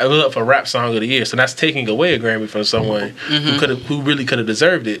rap. It was up for Rap Song of the Year. So that's taking away a Grammy from someone who really could have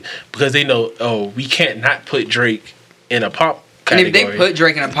deserved it, because they know, we can't not put Drake in a pop category. And if they put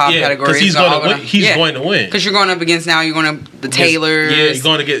Drake in a pop category, because he's going to win. He's going to win. Because you're going up against now. You're going to the Taylors. Yeah, you're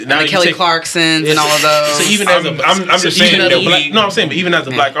going to get now the Kelly Clarksons and all of those. So even as I'm just saying but even as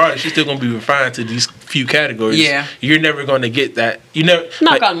a black artist, you're still going to be refined to these few categories. Yeah, you're never going to get that. You never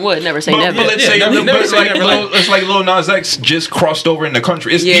knock on wood. Never say never. But let's say it's like Lil Nas X just crossed over in the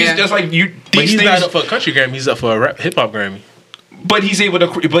country. It's just like you. But he's not up for a country Grammy. He's up for a hip hop Grammy. But he's able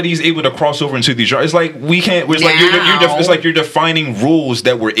to cross over into these genres. It's like we can't. It's like it's like you're defining rules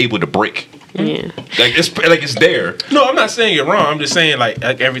that we're able to break. Yeah. Like it's there. No, I'm not saying you're wrong. I'm just saying like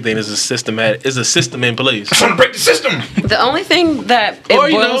everything is a system in place. I want to break the system. The only thing that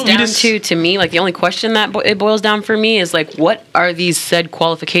it boils down to me, like the only question that it boils down for me is like, what are these said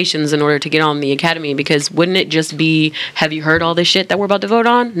qualifications in order to get on the Academy? Because wouldn't it just be, have you heard all this shit that we're about to vote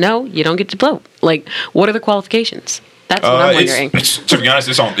on? No, you don't get to vote. Like, what are the qualifications? That's what I'm wondering. To be honest,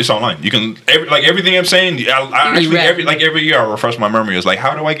 it's online. You can everything I'm saying. I actually every year I refresh my memory. It's like,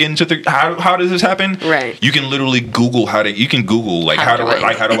 how do I get into the how does this happen? Right. You can literally Google how do I get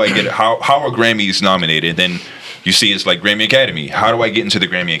it? How are Grammys nominated? Then you see it's like Grammy Academy. How do I get into the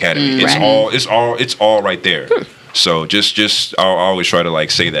Grammy Academy? It's all right there. So just I'll always try to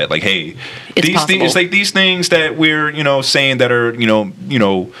like say that like, hey, these things, it's like these things that we're saying that are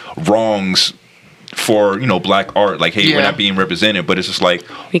wrongs for black art, like, hey, we're not being represented, but it's just like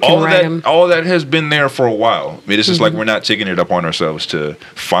all that has been there for a while. I mean, it's just like we're not taking it upon ourselves to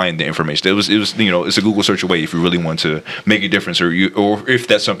find the information. It was it's a Google search away if you really want to make a difference, or if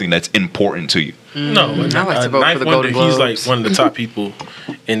that's something that's important to you. No, I like to vote for the Golden Globes. He's like one of the top people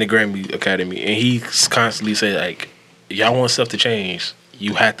in the Grammy Academy, and he constantly say like, y'all want stuff to change,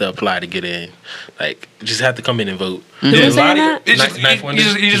 you have to apply to get in. Like, just have to come in and vote. Who's saying that? It's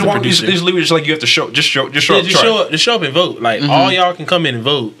literally just like you have to show up and vote. Like, all y'all can come in and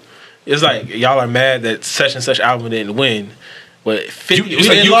vote. It's like y'all are mad that such and such album didn't win, but 50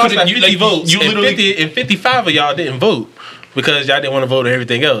 votes. And 55 of y'all didn't vote because y'all didn't want to vote on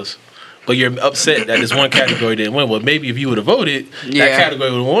everything else. But you're upset that this one category didn't win. Well, maybe if you would have voted, that category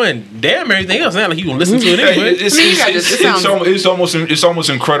would have won. Damn, everything else. Not like you gonna listen to it anyway. It's almost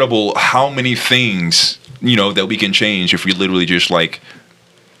incredible how many things that we can change if we literally just like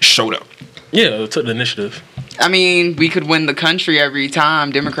showed up. Yeah, took the initiative. I mean, we could win the country every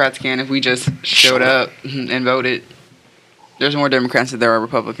time. Democrats can if we just showed up and voted. There's more Democrats than there are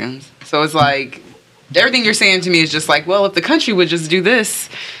Republicans. So it's like everything you're saying to me is just like, well, if the country would just do this,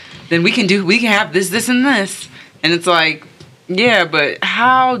 then we can have this, and this. And it's like, yeah, but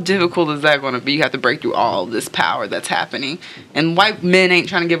how difficult is that going to be? You have to break through all this power that's happening. And white men ain't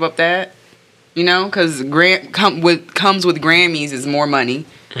trying to give up that, because comes with Grammys is more money.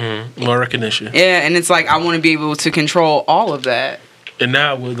 More recognition. Yeah, and it's like, I want to be able to control all of that. And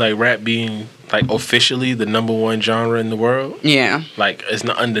now with like rap being like officially the #1 genre in the world. Yeah. Like, it's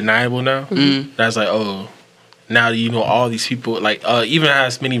not undeniable now. That's like, now all these people, like, even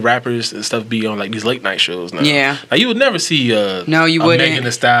as many rappers and stuff be on like these late night shows now. Yeah. Like, you would never see no, you wouldn't. Megan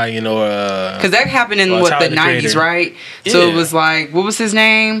Thee Stallion or because that happened in the 90s, right? Yeah. So it was like, what was his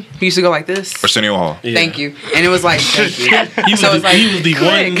name? He used to go like this. Arsenio Hall. Yeah. Thank you. And it was like, thank you. He was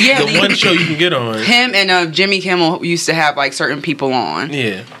the one show you can get on. Him and Jimmy Kimmel used to have like certain people on.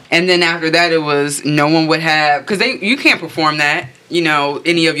 Yeah. And then after that, it was no one would have, because you can't perform that.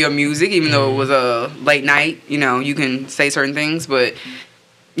 Any of your music, even though it was a late night, you can say certain things, but,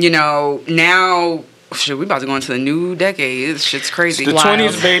 now shit, we about to go into the new decade. This shit's crazy. The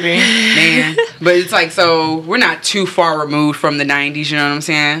 20s, baby. Man. But it's like, so we're not too far removed from the 90s, you know what I'm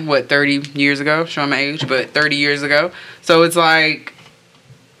saying? What, 30 years ago? Show my age, but 30 years ago. So it's like,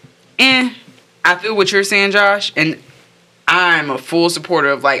 I feel what you're saying, Josh, and I'm a full supporter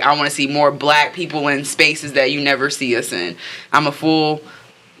of, like, I want to see more black people in spaces that you never see us in. I'm a full,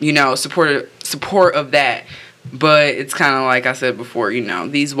 support of that. But it's kind of like I said before,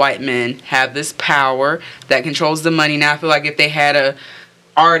 these white men have this power that controls the money. Now I feel like if they had a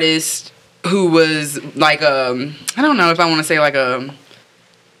artist who was like I don't know if I want to say like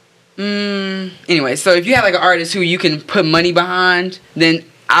anyway, so if you had like an artist who you can put money behind, then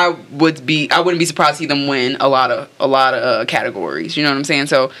I wouldn't be surprised to see them win a lot of categories. You know what I'm saying?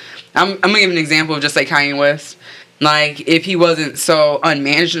 So I'm gonna give an example of just like Kanye West. Like if he wasn't so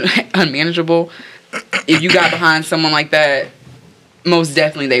unmanageable. If you got behind someone like that, most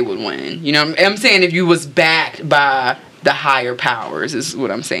definitely they would win. You know, I'm saying if you was backed by the higher powers, is what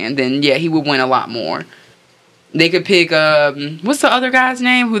I'm saying. Then yeah, he would win a lot more. They could pick what's the other guy's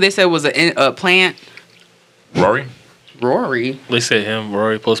name? Who they said was a plant? Rory. They said him,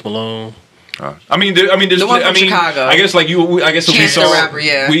 Rory, Post Malone. There's the one from Chicago. I guess like Chance we saw. The Rapper,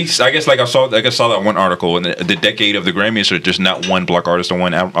 yeah. I guess I saw that one article in the decade of the Grammys. There's just not one black artist to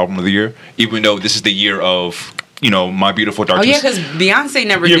win album of the year, even though this is the year of My Beautiful Dark Twisted. Oh yeah, because Beyonce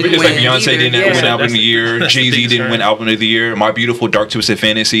never did win. It's like Beyonce either. didn't win album of the year. Jay-Z didn't win album of the year. My Beautiful Dark Twisted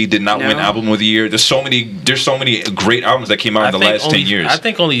Fantasy did not win album of the year. There's so many great albums that came out in the last 10 years. I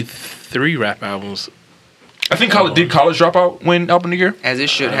think only 3 rap albums. I think did College Dropout win album of the year? As it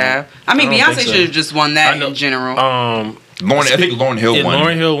should have. Beyonce should have just won that in general. I think Lauryn Hill won.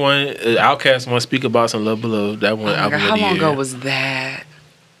 Lauryn Hill won. Outkast won. Speak About Some Love Below. That won album of the year. How long ago was that?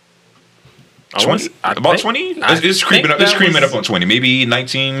 20? About 20? It's creeping up. It's creeping up on 20. Maybe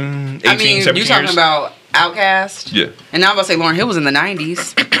 19, 18, 17 you're talking years. about Outkast? Yeah. And now I'm about to say Lauryn Hill was in the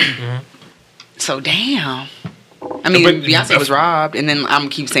 90s. So damn. But Beyonce was robbed, and then I'm gonna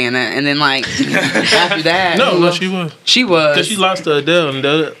keep saying that, and then like after that, no, she was. She was because she lost to Adele, and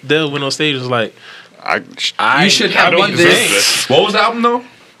Adele went on stage and was like, "You should have won this." What was the album though?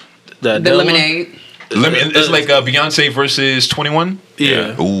 The Lemonade. It's like Beyonce versus 21.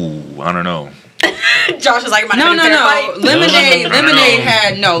 Yeah. Ooh, I don't know. Josh was like, no.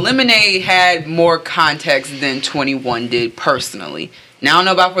 Lemonade had more context than 21 did personally. Now I don't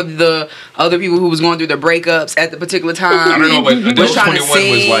know about for the other people who was going through their breakups at the particular time. I don't know, but Adele 21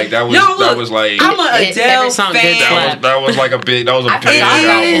 was like that was like I'm an Adele fan. That was like a big album.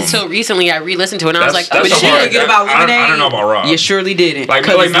 Until recently, I re-listened to it and I was like, but you didn't get about Lemonade. I don't know about Rob. You surely didn't. Like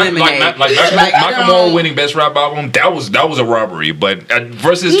Macklemore winning best rap album. That was a robbery. But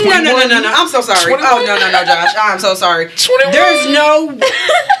versus 21. No. I'm so sorry. 21? Oh no, Josh. I'm so sorry. 21? There's no.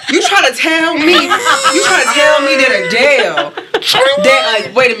 You trying to tell me that Adele.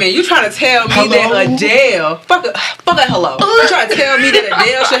 Wait a minute, you trying to tell me that Adele fuck a hello. You trying to tell me that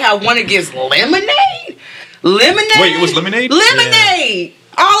Adele should have won against Lemonade? Wait, it was Lemonade? Lemonade!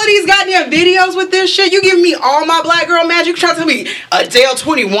 All of these goddamn videos with this shit, you giving me all my black girl magic, you trying to tell me Adele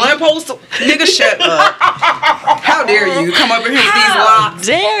 21 post? Nigga, shut up. How dare you come over here with these locks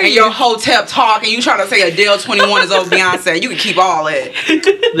and your hotep talk and you trying to say Adele 21 is over Beyonce. You can keep all that.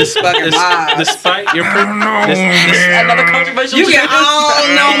 Despite your another controversial. You can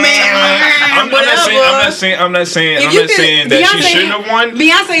man. I'm not saying that she shouldn't have won.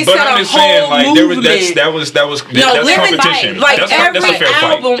 Beyonce but set I'm a just saying whole like movement. that's competition. Like that's a fair fight.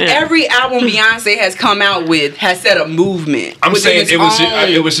 Every album Beyonce has come out with has set a movement. I'm saying it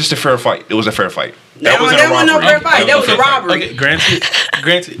was just a fair fight. It was a fair fight. That wasn't no fair fight. That was a robbery. Okay, granted,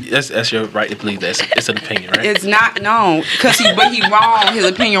 that's your right to believe that. It's an opinion, right? It's not, no, because he wrong. His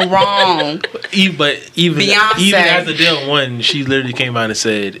opinion wrong. But even as Adele won, she literally came out and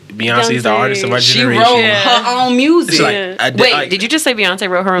said Beyonce is the artist of our generation. She wrote her own music. Wait, did you just say Beyonce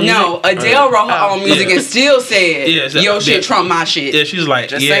wrote her own music? No, Adele wrote her own music and still said, "Yo, shit trump my shit." Yeah, she's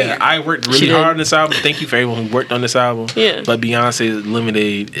like, I worked really hard on this album. Thank you for everyone who worked on this album. Yeah, but Beyonce's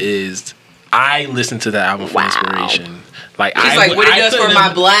Lemonade is. I listened to the album for inspiration. Like he's like, what it does for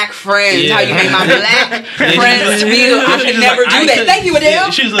my black friends, how you make my black friends feel. I should never do that. Thank you,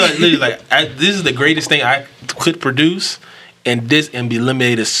 Adele. She was literally like, this is the greatest thing I could produce, and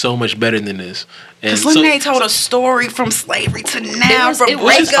Lemonade is so much better than this. Because Lemonade told a story from slavery to now, from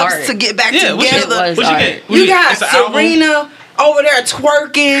breakups to get back together. You got Serena over there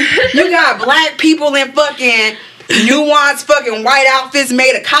twerking. You got black people in fucking nuanced fucking white outfits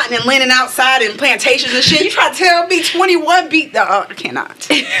made of cotton and linen outside in plantations and shit. You try to tell me 21 beat the I cannot.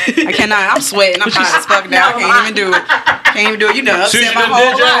 I'm sweating. I'm hot as fuck now. I can't even do it. You done upset my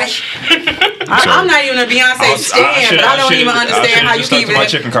whole life. I'm not even a Beyonce stan, but I don't even understand how you can even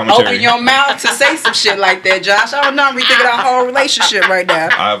open your mouth to say some shit like that, Josh. I don't know. I'm rethinking our whole relationship right now.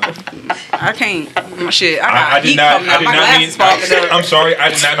 I can't. Shit. I got heat coming up. My glasses fogging up. I'm sorry. I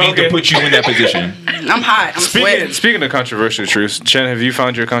did not mean to put you in that position. I'm hot. I'm sweating. Speaking of controversial truths, Chen, have you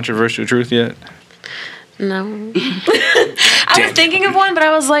found your controversial truth yet? No. I was thinking of one, but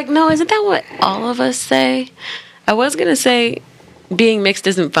I was like, no, isn't that what all of us say? I was gonna say being mixed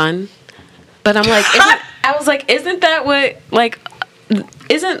isn't fun, but I'm like, isn't that what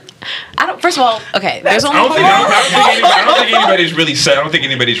first of all, okay, there's only I don't think anybody's really said. I don't think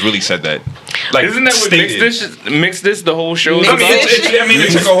anybody's really said that. Like, isn't that what mixed this the whole show?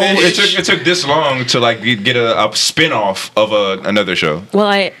 It took this long to like get a spin-off of another show.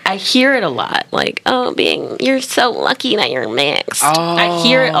 Well, I hear it a lot, like, you're so lucky that you're mixed. I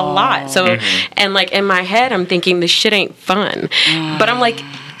hear it a lot. So and like in my head, I'm thinking this shit ain't fun, but I'm like,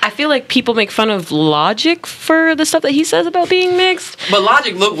 I feel like people make fun of Logic for the stuff that he says about being mixed. But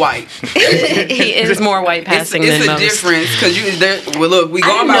Logic look white. He is more white passing than most. It's a difference because look, we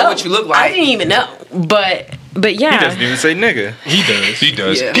going by what you look like. I didn't even know, but yeah. He doesn't even say nigga. He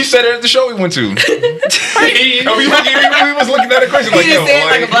does. Yeah. He said it at the show we went to. We was looking at it crazy. Like, yo,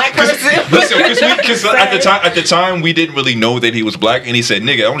 like a black person. Listen, because at the time we didn't really know that he was black, and he said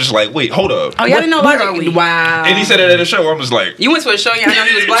nigga. I'm just like, wait, hold up. Oh, y'all didn't know Logic? Wow. And he said it at the show. I was like, you went to a show, y'all know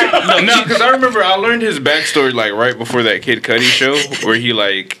he was black? No, because I remember I learned his backstory like right before that Kid Cudi show where he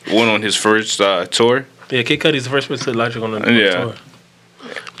like went on his first tour. Yeah, Kid Cudi's the first person to Logic on the tour.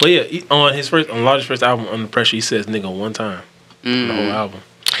 But yeah, on Logic's first album, Under Pressure, he says nigga one time. The whole album.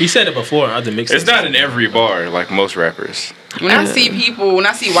 He said it before on other mixes. It's not in every bar like most rappers. When I see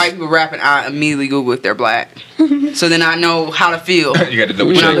white people rapping, I immediately Google if they're black. So then I know how to feel you got to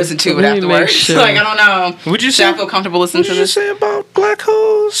double check. when I listen to it afterwards. Sure. Like, I don't know. Would you say I feel comfortable listening to this? What you say about black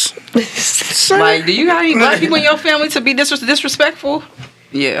hoes? Like, do you got any black people in your family to be disrespectful?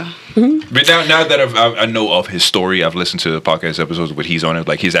 Yeah. But now that I know of his story, I've listened to the podcast episodes where he's on it,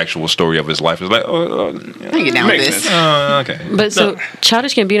 like his actual story of his life is like, I can get down with this. Okay. But so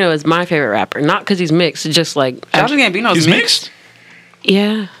Childish Gambino is my favorite rapper, not because he's mixed, just like Childish Gambino's mixed.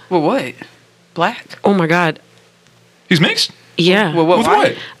 Yeah. Well, what? Black? Oh my God. He's mixed? Yeah. Well, with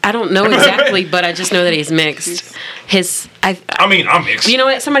what? I don't know exactly, but I just know that he's mixed. I'm mixed. You know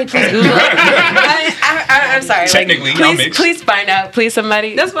what? Somebody please Google it. I'm sorry. Technically, I'm mixed. Please find out. Please,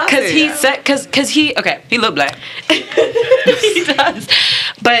 somebody. That's what I said. Because he he look black. He does.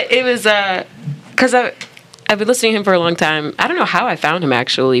 But it was because I've been listening to him for a long time. I don't know how I found him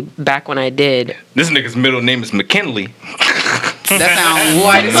actually back when I did. This nigga's middle name is McKinley. That sounds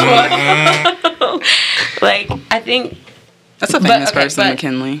white as fuck. Like, I think that's a famous person,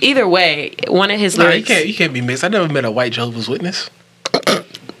 McKinley. Either way, one of his lyrics. You can't be mixed. I never met a white Jehovah's Witness.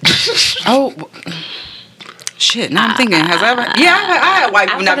 Oh shit! Now I'm thinking, has I ever? Yeah, I had white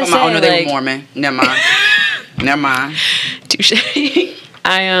people knock on my. Oh no, they were Mormon. Never mind. Touche.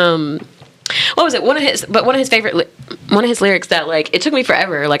 What was it? One of his lyrics that like it took me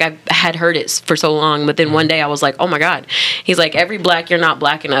forever. Like I had heard it for so long, but then one day I was like, oh my God. He's like, every black you're not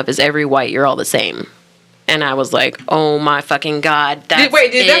black enough is every white you're all the same. And I was like, oh my fucking God. Did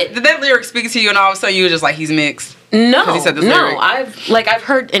that lyric speak to you and all of a sudden you were just like, he's mixed? No, he said this lyric? I've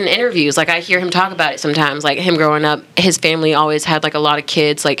heard in interviews, like I hear him talk about it sometimes, like him growing up, his family always had like a lot of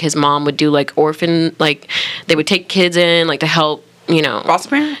kids, like his mom would do like orphan, like they would take kids in like to help, you know. Foster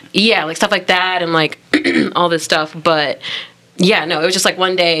parent? Yeah, like stuff like that and like all this stuff. But yeah, no, it was just like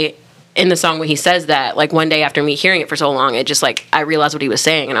one day in the song when he says that, like one day after me hearing it for so long, it just like, I realized what he was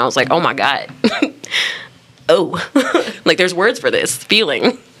saying and I was like, oh my God. Oh, like there's words for this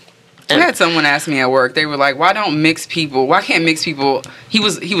feeling. I had someone ask me at work. They were like, "Why can't mix people?" He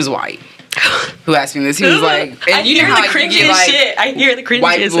was white. Who asked me this? He was like, and you know how like, you get like shit. I hear the cringy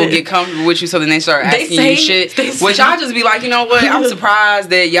white people get comfortable with you, so then they start asking you shit. Which I just be like, you know what? I'm surprised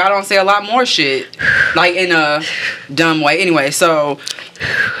that y'all don't say a lot more shit, like in a dumb way. Anyway, so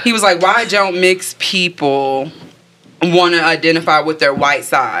he was like, "Why don't mix people want to identify with their white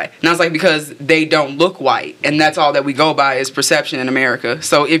side?" And I was like, because they don't look white, and that's all that we go by is perception in America.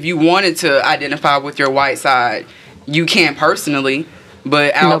 So if you wanted to identify with your white side, you can personally,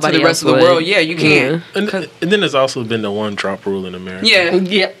 but out Nobody to the rest of the world, yeah, you can. And then there's also been the one drop rule in America.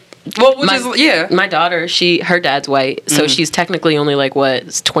 Yeah. Well, my daughter, her dad's white, so she's technically only like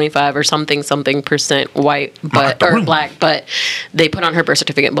 25 or something percent white, or black, but they put on her birth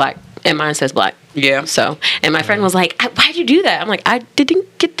certificate black. and mine says black. Yeah. So, and my friend was like, "Why'd you do that?" I'm like, "I didn't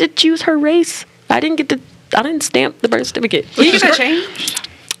get to choose her race. I didn't stamp the birth certificate." You get that changed?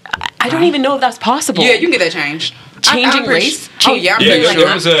 I don't even know if that's possible. Yeah, you can get that changed. Changing race? Oh yeah, I'm Yeah, pretty there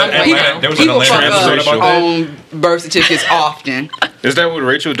sure. was an People fuck Atlanta episode about up that. on birth certificates often. Is that what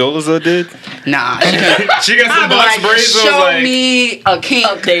Rachel Dolezal did? Nah, She got some I'm box like, braids. I was show like, me a kink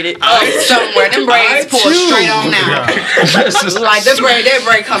Updated. somewhere. Them braids pull straight on out. Like that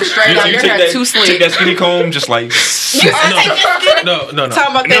braid comes straight out. You Your take hair too that, slick. take that skinny comb, just like No.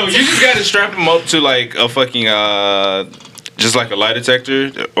 Talking about no, that. you just gotta strap them up to like a fucking just like a lie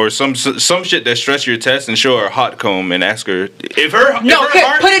detector or some shit that stretch your test and show her a hot comb and ask her if her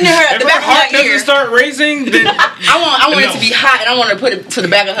heart, put it in her the back of heart her ear. doesn't start raising. Then I want it No. to be hot, and I want to put it to the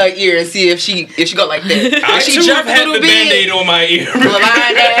back of her ear and see if she go like that. I If she too jump have a had little the Band-Aid bit, on my ear.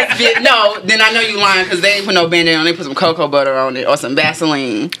 lying ass bitch. No, then I know you lying because they ain't put no Band-Aid on. They put some cocoa butter on it or some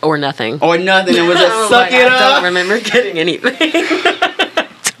Vaseline Or nothing. or nothing. It was I just was suck like, it I don't up. remember getting anything.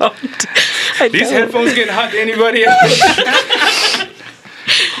 These headphones getting hot to anybody else?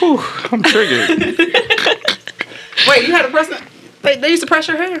 Whew, I'm triggered. Wait, you had a press? They used to press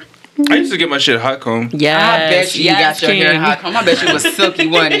your hair. I used to get my shit hot comb. Yes, I bet you got your hair King. hot comb. I bet you it was silky,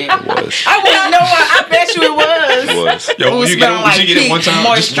 wasn't it? It was. I wouldn't know what. I bet you it was. It was. yo, It was you get smelling it, you get it one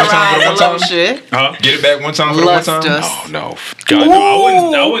time, just one time for the one moisturizer time. lotion. Huh? Get it back one time for the one time. Lustrous. Oh no. God,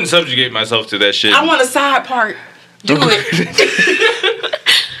 no. I wouldn't subjugate myself to that shit. I want a side part. Do it.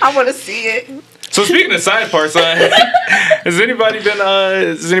 I want to see it. So speaking of side parts, has anybody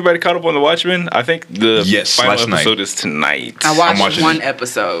caught up on The Watchmen? I think the Yes, final last night. episode is tonight. I watched watching one it.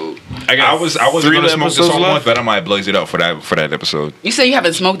 episode. I was three gonna smoke this episodes whole left. month, but I might blaze it out for that episode. You say you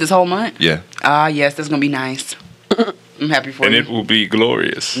haven't smoked this whole month? Yeah. Ah, yes, that's gonna be nice. I'm happy for And you. it will be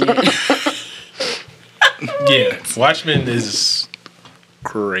glorious. Yeah, Watchmen is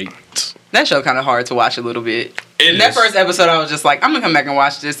great. That show kind of hard to watch a little bit. It That is. first episode, I was just like, I'm gonna come back and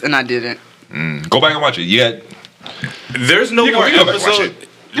watch this, and I didn't. Go back and watch it. You got There's no You more can go back and watch episode. it.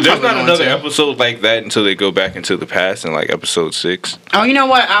 There's probably not going another to. episode like that until they go back into the past in like episode 6. Oh, you know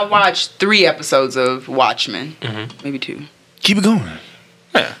what? I watched 3 episodes of Watchmen, maybe 2. keep it going.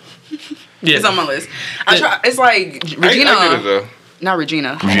 Yeah. Yeah, It's on my list. It's like Regina, I get it though. not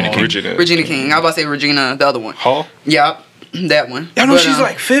Regina. Regina King. Regina King. I was about to say Regina, the other one. Hall. Yep, that one. I know But, she's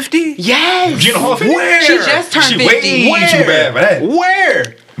like 50. yes. Regina Hall. Where? She just turned She 50. way too bad for that.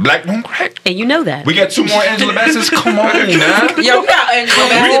 Where? Black don't crack. And you know that. We got 2 more Angela Bassett's. Come on, now. Yo, we got Angela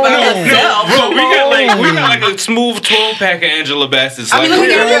Bassett by herself. Bro, we got like a smooth 12-pack of Angela Bassett's. I mean, look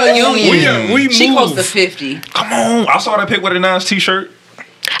at her reunion. We She close to move. 50. Come on. I saw that pic with a nice t-shirt.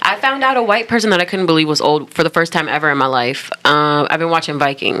 I found out a white person that I couldn't believe was old for the first time ever in my life. I've been watching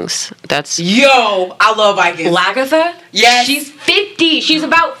Vikings. That's Yo, I love Vikings. Lagatha. Yes. She's 50. She's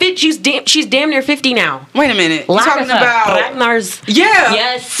about 50. She's damn near 50 now. Wait a minute. You talking Lagatha. about Ragnar's. yeah,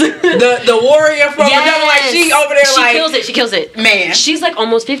 Yes. the warrior from another, like she over there She like kills it. She kills it. man. She's like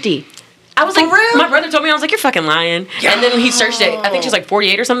almost 50. I was For like, real? my brother told me, I was like, you're fucking lying. And then he searched it. I think she's like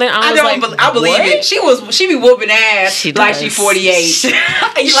 48 or something. I believe what? it. She be whooping ass She like does. she 48.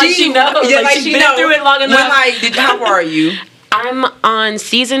 like she knows. Yeah, like she's been through it long enough. When, like, how far are you? I'm on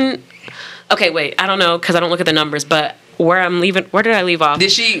season. Okay, wait. I don't know because I don't look at the numbers. But where did I leave off?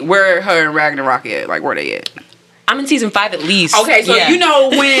 Where her and Ragnarok at? Like, where they at? I'm in season 5 at least. Okay, so Yeah. you know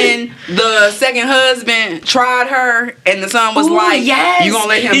when the second husband tried her and the son was Ooh, like, yes. "You gonna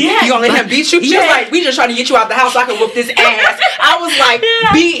let him? Yes. You gonna let him beat you?" She was Yes. like, "We just trying to get you out the house so I can whoop this ass." I was like,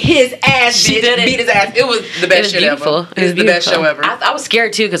 Yeah. "Beat his ass, She bitch! did it. Beat his ass!" It was the It best was shit beautiful. ever. It was the best show ever. I was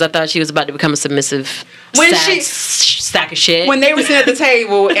scared too because I thought she was about to become a submissive When sack of shit. When they were sitting at the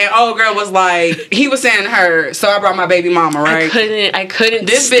table and old girl was like, he was saying to her, "So I brought my baby mama, right?" I couldn't.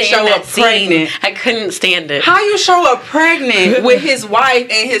 This bitch stand show that up scene. pregnant. I couldn't stand it. How you show up pregnant with his wife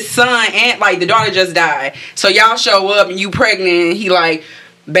and his son and like the daughter just died? So y'all show up and you pregnant and he like,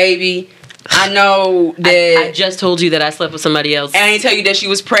 "Baby, I know that I just told you that I slept with somebody else. and I didn't tell you that she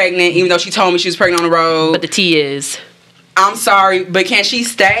was pregnant, even though she told me she was pregnant on the road. But the tea is. I'm sorry, but can she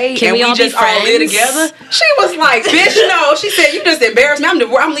stay? Can and we all be just all live friends? together?" She was like, "Bitch, no." She said, "You just embarrassed me.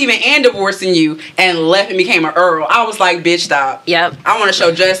 I'm leaving and divorcing you," and left and became an earl. I was like, "Bitch, stop." Yep. I want to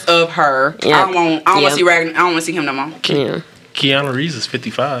show just of her. Yep. I don't want Yep. to see Ragnar. I don't want to see him no more. Yeah. Keanu Reeves is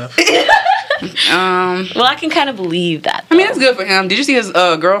 55. Well, I can kind of believe that. I mean, that's good for him. Did you see his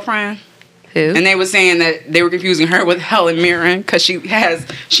girlfriend? Who? And they were saying that they were confusing her with Helen Mirren because she's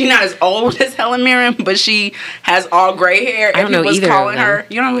not as old as Helen Mirren, but she has all gray hair. I don't know either. Calling her.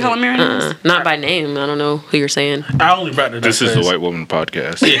 You know who Helen Mirren is? Not by name. I don't know who you're saying. I only brought it. This is the White Woman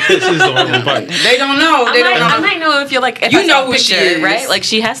Podcast. Yeah, this is the White Woman Podcast. They don't know. I might know if you're like, if You I saw know a who she picture, is. right? Like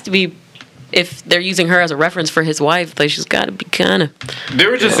she has to be. If they're using her as a reference for his wife, like she's got to be kind of They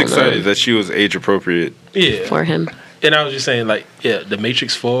were just excited that she was age appropriate. Yeah. for him. And I was just saying, like, yeah, The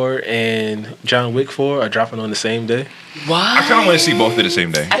Matrix 4 and John Wick 4 are dropping on the same day. What? I kind of want to see both at the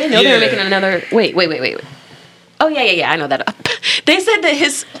same day. I didn't know they were Yeah. making another. Wait. Oh yeah. I know that. They said that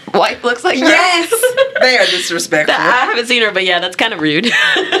his wife looks like her. Yes. They are disrespectful. I haven't seen her, but yeah, that's kind of rude.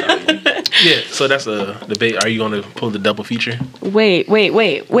 Yeah, so that's a debate. Are you going to pull the double feature? Wait.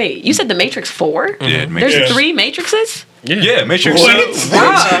 You said The Matrix 4? Yeah, There's 3 Matrixes? Yeah, Matrix.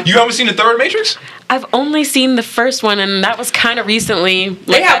 Wow. You haven't seen the third Matrix? I've only seen the first one, and that was kind of recently.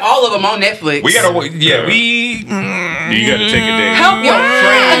 They have all of them on Netflix. We gotta. Yeah, we. You gotta take a day. Help your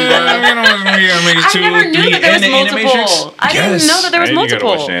friend. I never knew that there was multiple. I didn't know that there was And you gotta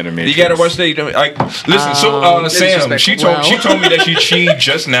watch multiple. the animation. You gotta watch the. Like, listen. So Sam, she told me that she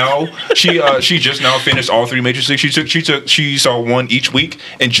just now finished all 3 Matrices. She saw one each week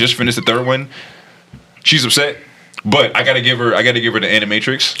and just finished the third one. She's upset, but I gotta give her the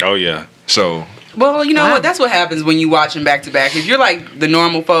Animatrix. Oh yeah. So Well, you know Wow. what? That's what happens when you watch them back to back. If you're like the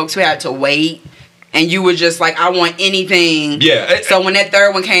normal folks who had to wait and you were just like, I want anything. Yeah. So when that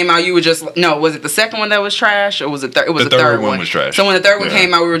third one came out, you were just no. Was it the second one that was trash, or was it? It was the third one was trash. So when the third one Yeah.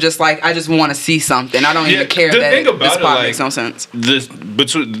 came out, we were just like, I just want to see something. I don't Yeah, even care the that thing about this it, plot like, makes no sense.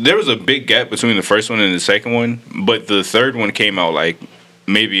 There was a big gap between the first one and the second one, but the third one came out like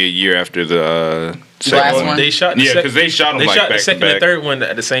maybe a year after the second Last one? They shot the Yeah, because they shot them They like shot back the second to and back. third one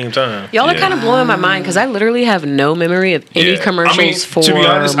at the same time. Y'all are Yeah. kind of blowing my mind because I literally have no memory of any commercials for to be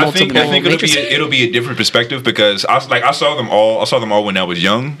honest, I think Matrixes. it'll be a different perspective because I saw them all when I was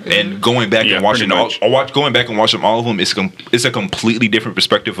young, and going back Yeah, and watching pretty much. going back and watching all of them, it's a completely different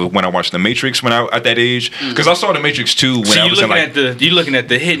perspective of when I watched The Matrix when I at that age, because I saw The Matrix 2 when So I you're was in looking like. you're looking at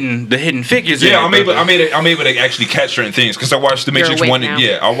the hidden figures. Yeah, in it, brother. I'm able to actually catch certain things because I watched The Matrix awake 1. now.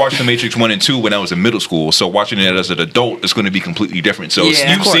 I watched The Matrix 1 and 2 when I was in middle school. So watching it as an adult is going to be completely different. So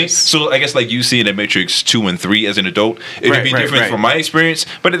Yeah, of you see, course. so I guess like you seeing The Matrix 2 and 3 as an adult, it would Right, be right, different right. from my experience.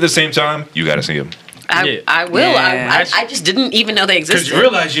 But at the same time, you got to see them. I will. Yeah. I just didn't even know they Because existed. you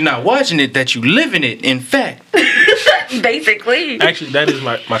realize you're not watching it, that you live in it. In fact, Basically. Actually, that is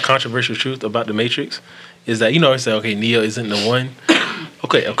my controversial truth about The Matrix, is that, I say, okay, Neo isn't the one.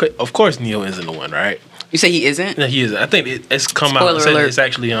 Okay, of course Neo isn't the one, right? You say he isn't? No, he isn't. I think it's come out. Spoiler It said alert. it's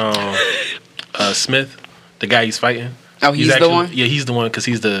actually Smith, the guy he's fighting. Oh, he's the actually, one? Yeah, he's the one because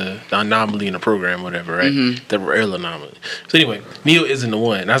he's the anomaly in the program, whatever, right? Mm-hmm. The real anomaly. So anyway, Neo isn't the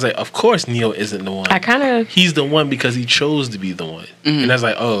one. And I was like, of course Neo isn't the one. I kind of. He's the one because he chose to be the one. Mm-hmm. And I was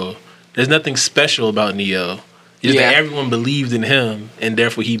like, oh, there's nothing special about Neo. It's Yeah. that everyone believed in him, and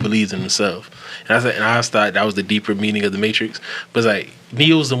therefore he believes in himself. And I thought that was the deeper meaning of the Matrix. But it's like,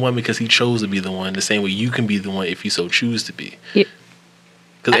 Neo's the one because he chose to be the one, the same way you can be the one if you so choose to be. Yeah.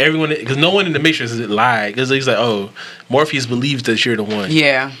 Because no one in the Matrix is lied. Because he's like, oh, Morpheus believes that you're the one.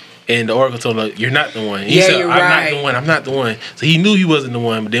 Yeah. And the Oracle told him, you're not the one. He Yeah, said, you're I'm right. not the one. I'm not the one. So he knew he wasn't the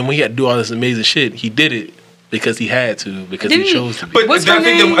one. But then when he had to do all this amazing shit, he did it because he had to, because he chose to be. But What's I her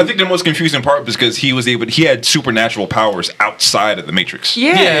think name? I think the most confusing part was because he had supernatural powers outside of the Matrix.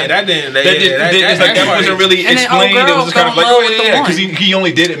 Yeah. that didn't. That wasn't really And then old explained. It girl was just kind of like, fell in oh love with yeah, the because one. he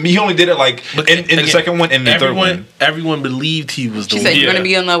only did it. He only did it like in the second one and the third one. Everyone believed he was the She one. said, you're Yeah. going to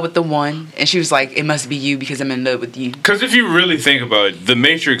be in love with the one. And she was like, it must be you because I'm in love with you. because if you really think about it, The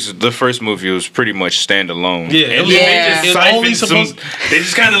Matrix, the first movie was pretty much standalone. Yeah, it And was- Yeah. they it was just only siphoned supposed- they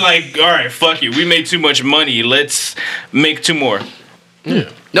just kind of like, all right, fuck it, we made too much money, let's make 2 more.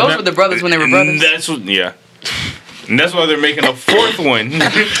 Those were the brothers when they were brothers. That's what, yeah. And that's why they're making a 4th one.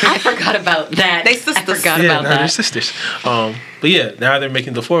 I forgot about that. They sisters. I forgot Yeah, about no, they're that. sisters. But yeah, now they're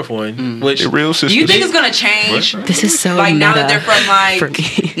making the 4th one, which They're real sisters. Do you think it's going to change? This is so Like now that meta they're from like for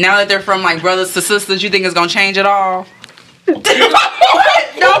me. now that they're from like brothers to sisters, you think it's gonna change at all?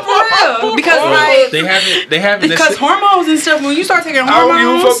 No, for real. Because like they haven't. because hormones and stuff. When you start taking I don't give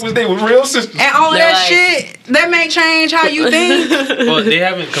a fuck hormones with they were real sisters. and all of They're that like- shit, that may change how you think. Well, they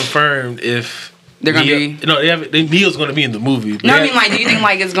haven't confirmed if They're gonna Neo, be. No, they haven't. Neo's going to be in the movie. No, I mean like, do you think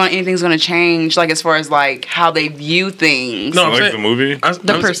like anything's gonna change like as far as like how they view things? No, I'm Like saying, the movie?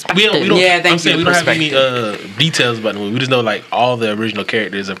 The perspective. We don't, Yeah, I'm thank saying you, we don't have any perspective. details about the movie. We just know like all the original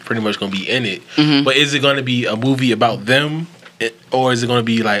characters are pretty much going to be in it. But is it going to be a movie about them or is it going to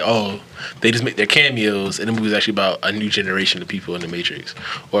be like, oh, they just make their cameos, and the movie's actually about a new generation of people in the Matrix,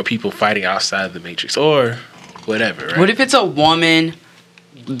 or people fighting outside of the Matrix, or whatever? Right? What if it's a woman,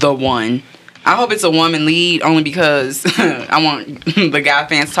 the one? I hope it's a woman lead, only because I want the guy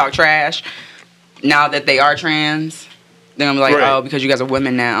fans to talk trash. Now that they are trans, then I'm like, Right. oh, because you guys are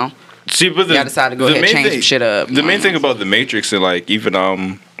women now. See, but Y'all decided to go ahead and change some shit up. The main thing about the Matrix and like even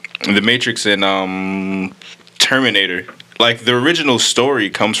the Matrix and Terminator, like the original story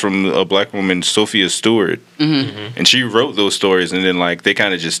comes from a black woman, Sophia Stewart, and she wrote those stories, and then like they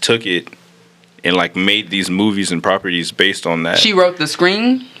kind of just took it and like made these movies and properties based on that. She wrote the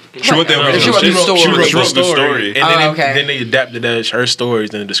screen. She wrote the original. She wrote the story. She wrote She wrote the story. and then, okay. then they adapted her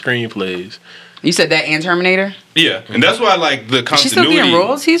stories into the screenplays. You said that and Terminator? Yeah, and that's why like the Is she still continuity. getting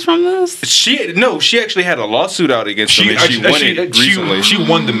royalties from this? She actually had a lawsuit out against them, and she won it recently. She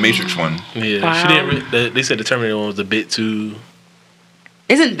won the Matrix one. Yeah, Wow. she didn't. They said the Terminator one was a bit too.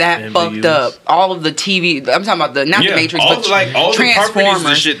 Isn't that fucked Ambiguous. up? All of the TV. I'm talking about the not the Matrix, all but the, like all the properties and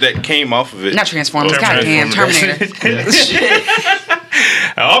Transformers. shit that came off of it. Not Transformers. Transformers. Goddamn Terminator.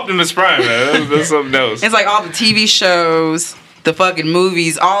 Optimus Prime, man. That's something else. It's like all the TV shows, the fucking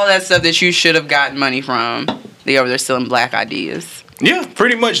movies, all of that stuff that you should have gotten money from. They over there selling black ideas. Yeah,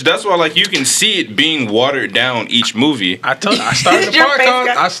 pretty much. That's why like you can see it being watered down each movie. I started the Your face podcast.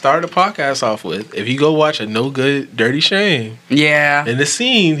 got- I started the podcast off with, if you go watch a No Good Dirty Shame, Yeah. in the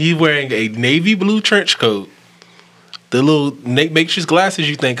scene he's wearing a navy blue trench coat, the little Matrix glasses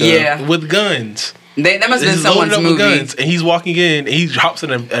you think of, Yeah. with guns. That must have been He's loaded someone's up with movie. guns, and he's walking in, and he hops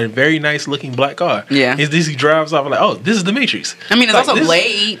in a very nice looking black car. Yeah. He drives off, like, oh, this is the Matrix. I mean, it's Like, also this-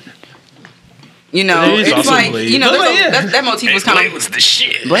 Blade. You know, There is it's also like, Blade. you know, But there's yeah. that motif was kind of. the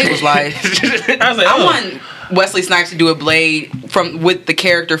shit. Blade was like. I was like, I oh. want Wesley Snipes to do a Blade with the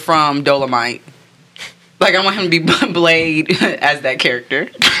character from Dolomite. Like, I want him to be Blade as that character.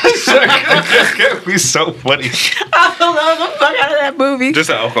 That'd be so funny. I love the fuck out of that movie. Just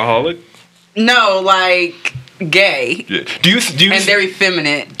an alcoholic. No, like gay Yeah. Do you and very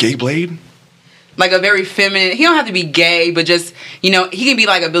feminine. Gay Blade? Like a very feminine. He don't have to be gay, but just he can be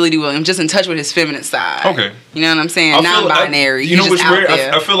like a Billy D. Williams, just in touch with his feminine side. Okay. You know what I'm saying? I feel- Non-binary. You know He's what's just out weird?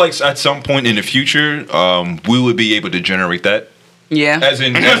 there. I feel like at some point in the future, we would be able to generate that. Yeah. As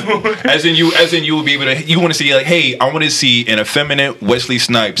in you will be able to. You want to see like, hey, I want to see an effeminate Wesley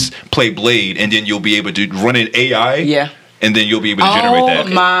Snipes play Blade, and then you'll be able to run an AI. Yeah. And then you'll be able to generate Oh that.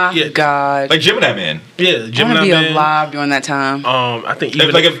 my Yeah. God. Like Gemini Man. Yeah, I want to Gemini be Man. alive during that time. I think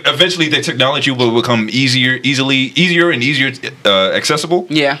even Like eventually the technology will become easier and easier accessible.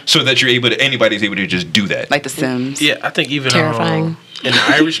 Yeah. So that you're able to anybody's able to just do that. Like The Sims. yeah, I think even Terrifying. in The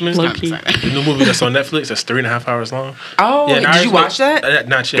Irishman, Low-key. the new movie that's on Netflix, that's 3.5 hours long. Oh, Yeah, The did you Irishman- watch that?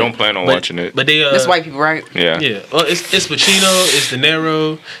 Not yet. Don't plan on watching it. But they That's white people, right? Yeah. Yeah, well, it's Pacino, it's De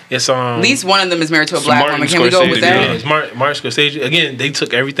Niro, it's At least one of them is married to a So black Martin woman. Can we go with Scorsese, that? Yeah, it's Martin Scorsese. Again, they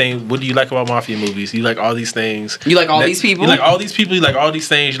took everything. What do you like about mafia movies? You like all these things. You like all these people? You like all these people. You like all these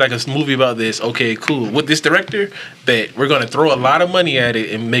things. You like a movie about this. Okay, cool. With this director, bet we're gonna throw a lot of money at it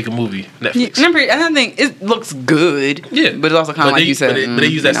and make a movie. Yeah, Netflix. and I think it looks good. Yeah. But it's also kind of like you said. But they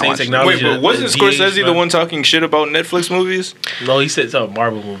use that not same watch it. technology. Wait, but wasn't that Scorsese the VH1 one talking shit about Netflix movies, No, he said something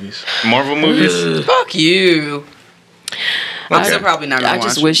Marvel movies. Marvel movies? Fuck you. I'm I- still probably not gonna I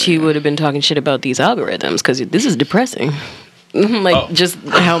just watch wish it, he but- would have been talking shit about these algorithms because this is depressing. Like Oh. just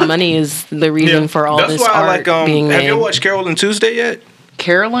how money is the reason for all That's this why I art like. being Have made. you watched Carol and Tuesday yet?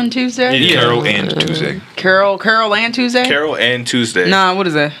 Carol and Tuesday? Yeah. Carol and Tuesday. Carol and Tuesday? Carol and Tuesday. Nah, what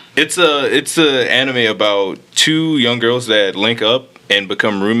is that? It's a anime about two young girls that link up and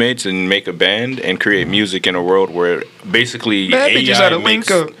become roommates and make a band and create music in a world where basically Bad bitches AI had a link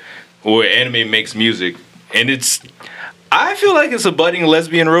up. where anime makes music, and I feel like it's a budding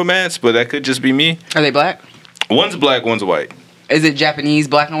lesbian romance, but that could just be me. Are they black? One's black, one's white. Is it Japanese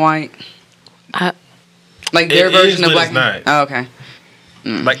black and white? I- Like their It version is, of but black it's not. Oh, okay.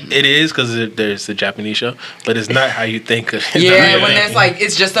 Like it is because there's a Japanese show, but it's not how you think. Of, it's not how Yeah, you when think. that's like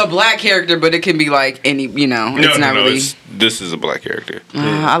it's just a black character, but it can be like any, it's not really. This is a black character.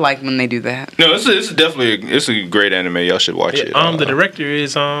 I like when they do that. No, it's definitely a great anime. Y'all should watch it. The director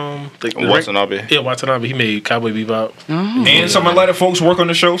is Watanabe. Yeah, Watanabe. He made Cowboy Bebop. Oh. And some Atlanta folks work on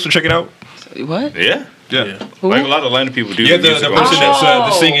the show, so check it out. What? Yeah. Yeah. Like a lot of Atlanta people do. Yeah, the music on person the show.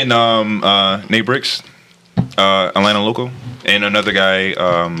 that's singing Nate Bricks, Atlanta local, and another guy,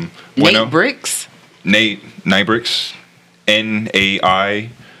 Bueno. Nate Bricks? Nate Bricks, NAI.BRXX,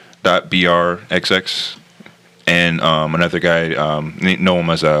 and another guy, know him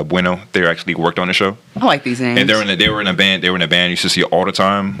as Bueno. They actually worked on the show. I like these names. And they were in a band. They were in a band. You used to see all the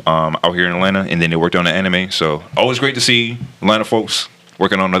time out here in Atlanta. And then they worked on the anime. So always great to see Atlanta folks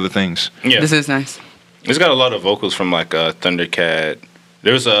working on other things. Yeah, This is nice. it's got a lot of vocals from like Thundercat.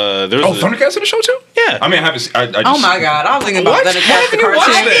 There's Thundercats in the show too? Yeah. I mean, I haven't. I just, Oh my god, I was thinking about What? Thundercats the Why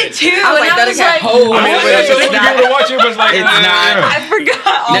cartoon. haven't you watched it? too. I was like, and I was Thundercat like, whole. I mean, It's so you be able to watch it, but it's like It's not. I forgot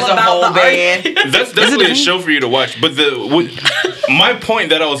all There's a about whole the band. That's definitely a show for you to watch. But my point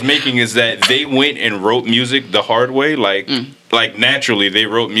that I was making is that they went and wrote music the hard way, like naturally. They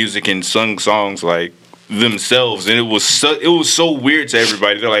wrote music and sung songs like themselves, and it was so weird to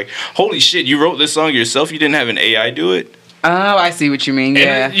everybody. They're like, "Holy shit, you wrote this song yourself? You didn't have an AI do it?" Oh, I see what you mean.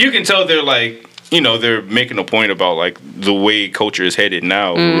 Yeah. And you can tell they're like, they're making a point about like the way culture is headed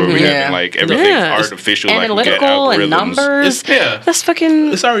now, where we yeah. having like everything's Yeah. artificial, like we get analytical and algorithms. numbers. Yeah. That's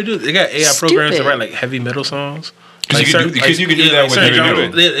fucking. It's already do. They got AI programs to Stupid. write like heavy metal songs. Because you can do that with certain heavy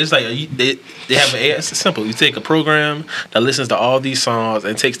genres. metal. It's like they have an AI. It's simple. You take a program that listens to all these songs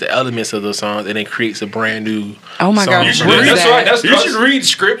and takes the elements of those songs and then creates a brand new. Oh my song gosh, from what it. is That's that? right. That's You should read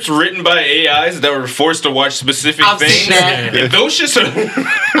scripts written by AIs that were forced to watch specific I've things. seen that. If those shits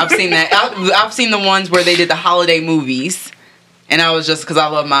are I've seen that. I've seen the ones where they did the holiday movies, and I was just because I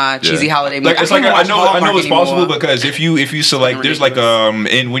love my cheesy holiday movies. Like, it's like I know it's possible but because if you select, there's like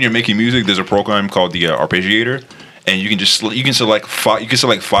and when you're making music, there's a program called the arpeggiator, and you can select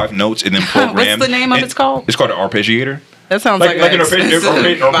five notes and then program. What's the name of and it's called? It's called an arpeggiator. that sounds like, Like an an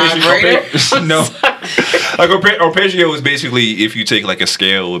vibrator. no. Like arpeggio is basically if you take like a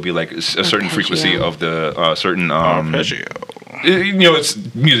scale, it would be like a certain frequency of the certain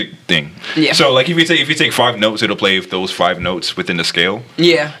it's music thing. Yeah. So like if you take 5 notes, it'll play those 5 notes within the scale.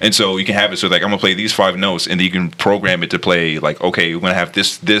 Yeah. And so you can have it so like I'm gonna play these 5 notes, and then you can program it to play like, okay, we're gonna have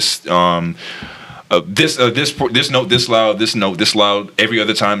this note this loud, this note this loud. Every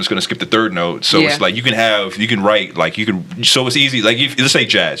other time it's gonna skip the third note. So it's like you can write like so it's easy. Like if, let's say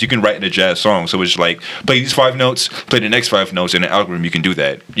jazz, you can write in a jazz song. So it's like play these 5 notes, play the next 5 notes in an algorithm. You can do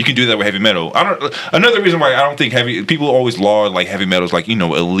that. You can do that with heavy metal. Another reason why I don't think people always laud like heavy metal is like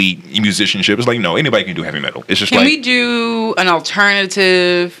elite musicianship. It's like no, anybody can do heavy metal. It's just Can like we do an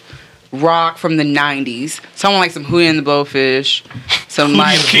alternative rock from the 90s? Someone like some Hootie and the Blowfish. Some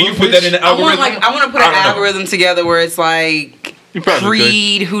like can you put that in the I want algorithm? to put an algorithm together where it's like You probably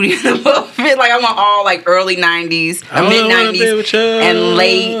Creed, Hootie and the Blowfish. Like I want all like early 90s, mid 90s, and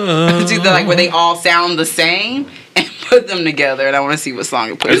late to the like where they all sound the same and put them together. And I want to see what song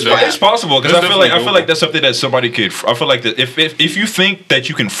it puts. It's possible because It's I feel definitely like that's something that somebody could. I feel like that if you think that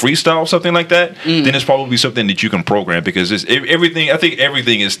you can freestyle something like that, then it's probably something that you can program because it's everything. I think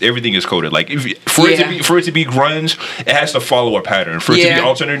everything is coded. Like for it to be grunge, it has to follow a pattern. For it to be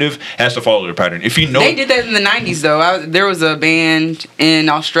alternative, it has to follow a pattern. If you know they did that in the 90s though. There was a band in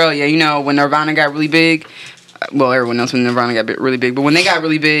Australia. You know when Nirvana got really big. Well, everyone knows when Nirvana got really big, but when they got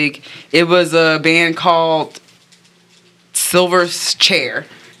really big, it was a band called Silver's Chair,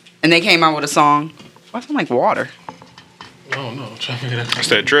 and they came out with a song. Why sound like water? Oh no! It's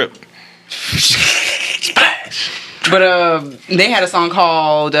that drip. But they had a song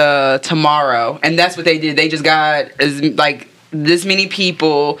called Tomorrow, and that's what they did. They just got like this many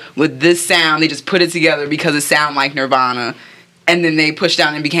people with this sound. They just put it together because it sounded like Nirvana. And then they pushed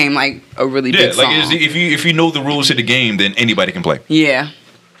down and became like a really big song. like if you know the rules of the game, then anybody can play. Yeah.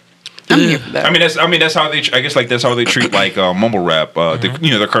 I'm here for that. I mean that's how they. I guess like that's how they treat like mumble rap.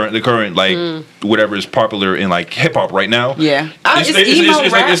 The current like whatever is popular in like hip hop right now. Yeah.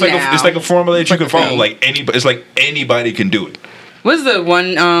 It's like a formula that you can follow. thing. Like anybody, it's like anybody can do it. What's the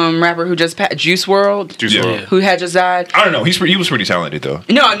one rapper who just passed? Juice WRLD? Juice WRLD. Who had just died? I don't know. He was pretty talented though.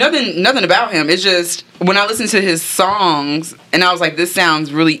 No, nothing about him. It's just when I listened to his songs and I was like, this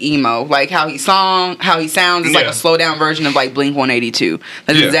sounds really emo. Like how he sounds is like a slow down version of like Blink 182.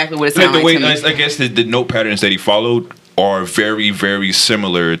 That's exactly what it sounds like to me. I guess the note patterns that he followed are very, very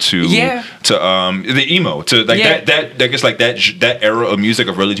similar to the emo to like that I guess like that era of music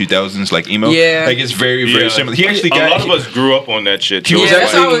of early 2000s like emo. Yeah, like it's very, very similar. He actually a lot of us grew up on that shit.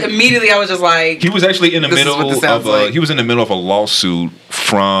 That's how I was just like, he was actually in the middle of he was in the middle of a lawsuit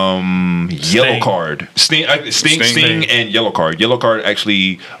from Yellow Card, Sting and Yellow Card. Yellow Card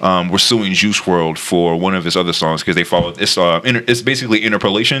actually were suing Juice WRLD for one of his other songs because they followed it's basically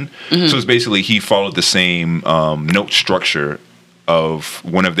interpolation. So it's basically he followed the same note structure of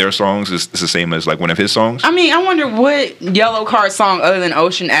one of their songs is the same as like one of his songs. I mean, I wonder what Yellow Card song other than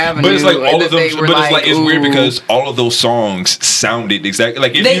Ocean Avenue. But it's like all of them. They were But it's like it's weird ooh. because all of those songs sounded exactly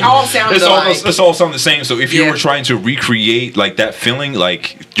like if They you, all sounded it's all, alike. It's all sound the same. So if you Yeah. were trying to recreate like that feeling,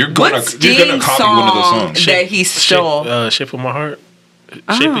 like you're gonna What's copy one of those songs. that he stole? Shape of My Heart.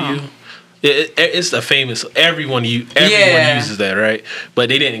 Shape of You. It's a famous. Everyone Yeah. uses that, right? But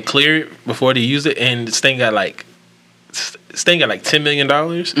they didn't clear it before they used it, and this thing got like $10 million,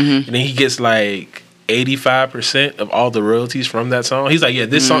 and then he gets like 85% of all the royalties from that song. He's like, yeah,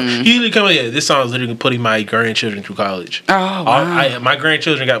 this song. He literally come, yeah, this song is literally putting my grandchildren through college. Oh, wow. My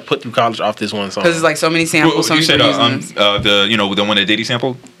grandchildren got put through college off this one song. Because it's like so many samples. You said the the one that Diddy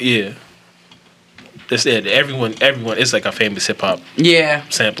sampled. Yeah. That's it. Everyone. It's like a famous hip hop yeah,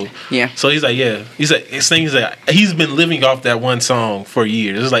 sample. yeah. So he's like, yeah. He's like, his thing is that he's been living off that one song for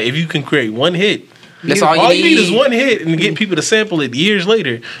years. It's like if you can create one hit, That's all you you need need. is one hit and get people to sample it years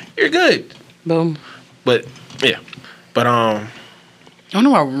later. You're good. Boom. But yeah, but I don't know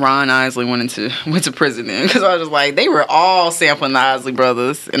why Ron Isley went to prison then, because I was just like, they were all sampling the Isley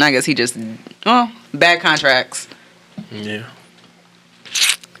brothers, and I guess he just bad contracts. yeah.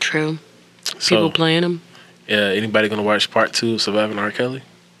 True. So People playing them. yeah, anybody gonna watch part 2 of Surviving R. Kelly,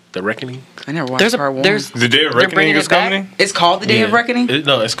 The Reckoning? I never watched There's part one. a The Day of They're Reckoning bringing is it back? coming. It's called The Day of Yeah. Reckoning.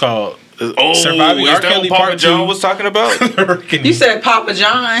 It's called Surviving R. is that Kelly what Papa Part John 2. was talking about? The Reckoning. You said Papa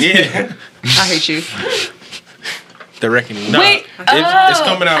John. Yeah. I hate you. The Reckoning. No, Wait, it's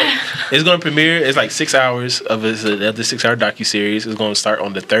coming out. It's going to premiere. It's like 6 hours of the 6 hour docuseries. It's going to start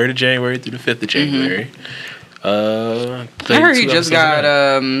on the 3rd of January through the 5th of January. I heard he 32 just episodes got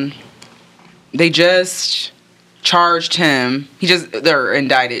of that. they just charged him. They're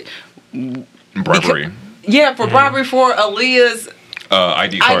indicted. Bribery. Yeah, for bribery for Aaliyah's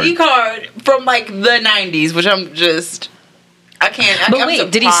ID card. ID card from like the 90s, which I can't. But I'm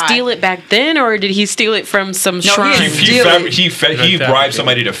wait, did he surprised. steal it back then, or did he steal it from some he shrine? didn't He steal it. he bribed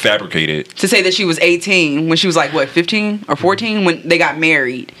somebody to fabricate it. To say that she was 18 when she was like, what, 15 or 14 when they got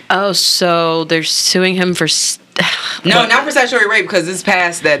married. Oh, so they're suing him for. No, not for statutory rape because it's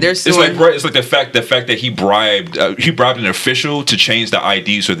past that. They're It's suing. like it's like the fact that he bribed an official to change the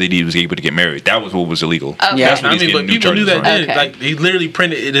ID so that he was able to get married. That was what was illegal. Okay. Yeah. That's what I he's mean, getting but new people knew charges that on. then. Okay. Like, he literally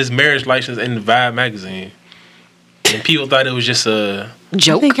printed his marriage license in the Vibe magazine. And people thought it was just a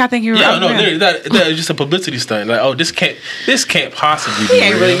Joke. I think you're yeah, right. no, literally, that was just a publicity stunt. Like, oh, this can't possibly be He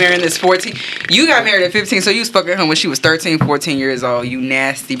ain't really real. marrying this 14. You got married at 15, so you was fucking him when she was 13, 14 years old. You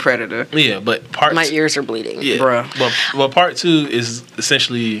nasty predator. Yeah, but part My ears are bleeding. yeah, Bruh. Well, part 2 is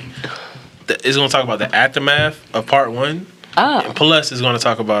essentially it's going to talk about the aftermath of part 1. Oh. And plus, it's going to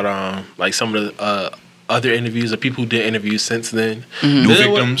talk about like some of the other interviews of people who did interviews since then. New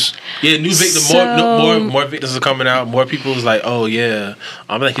Then what- victims. Yeah, new victims. So- More victims are coming out. More people is like, oh yeah,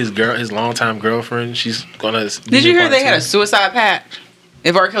 I'm like his longtime girlfriend. She's gonna. Did you hear they had a suicide pact?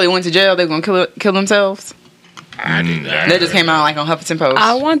 If R. Kelly went to jail, they were going to kill themselves? That just came out like on Huffington Post.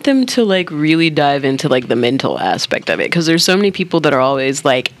 I want them to like really dive into like the mental aspect of it, because there's so many people that are always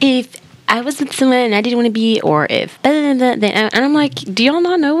like, if I was with someone and I didn't want to be, or if blah, blah, blah, and I'm like, do y'all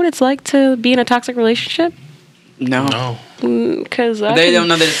not know what it's like to be in a toxic relationship? No. No. Because They don't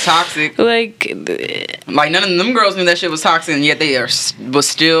know that it's toxic. like Like, none of them girls knew that shit was toxic, and yet they was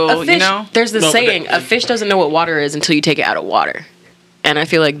still, a fish. you know? There's this No, but saying: a fish doesn't know what water is until you take it out of water. And I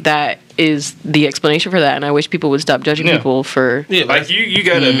feel like that is the explanation for that. And I wish people would stop judging Yeah. people for. Yeah, Like you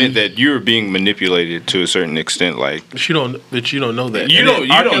gotta admit that you're being manipulated to a certain extent. Like But you don't know that. You And don't-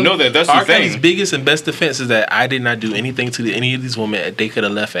 then you don't know that. That's the R. Kelly's thing. biggest and best defense is that I did not do anything to any of these women that they could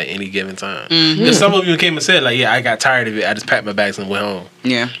have left at any given time. Because some of them came and said like, yeah, I got tired of it. I just packed my bags and went home.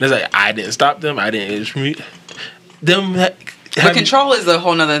 Yeah. And it's like I didn't stop them. I didn't. It's me. Them. But control is a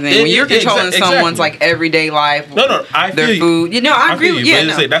whole nother thing. When you're controlling someone's like everyday life, No, I their feel you. food. You know, I agree feel with you. you. But Yeah,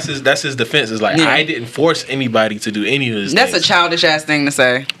 it's no. like, that's his defense. It's like Yeah. I didn't force anybody to do any of this. That's a things. childish ass thing to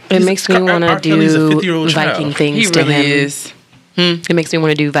say. It makes me want R. to Kelly's a do 50-year-old child. Viking things He to really him. is. It makes me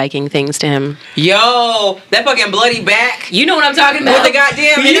want to do Viking things to him. Yo, that fucking bloody back. You know what I'm talking With the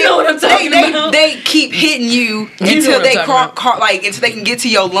goddamn, You know what I'm talking about. They keep hitting you know until what they I'm talking until they can get to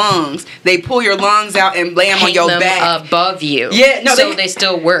your lungs. They pull your lungs out and lay them on Hang your them back. above you. Yeah, no, so they- they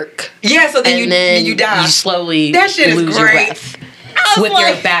still work. Yeah, so then And you die. You slowly That shit is lose your great. breath I was with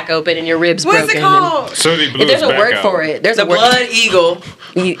like, your back open and your ribs What's broken. it called? so they blew And there's his a back word out. for it. There's The a word. blood eagle.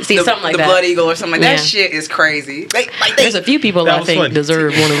 You see The, something like the that. blood eagle or something like that. Yeah. Shit is crazy. There's a few people That I was think funny.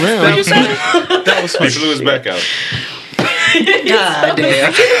 deserve one of them. That was funny. That was He funny. blew his back out. God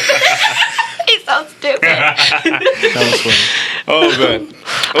damn. He so stupid. That was funny. Oh man.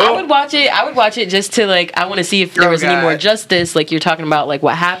 I would watch it. I would watch it just to like. I want to see if there was any more justice. Like you're talking about, like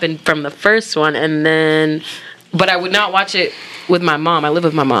what happened from the first one, and then. But I would not watch it with my mom. I live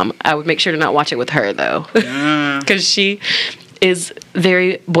with my mom. I would make sure to not watch it with her though, because she is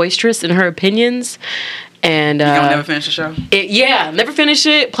very boisterous in her opinions. And you gonna never finish the show? Never finish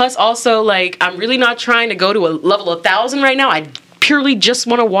it. Plus, also like I'm really not trying to go to a level of 1,000 right now. I purely just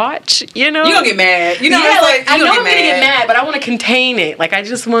want to watch. You know, you gonna get mad. You know, yeah, like I know I'm gonna get mad, but I want to contain it. Like I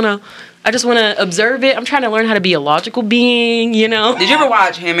just want to observe it. I'm trying to learn how to be a logical being. You know. Did you ever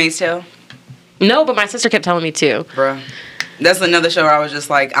watch Handmaid's Tale? No, but my sister kept telling me to. Bruh. That's another show where I was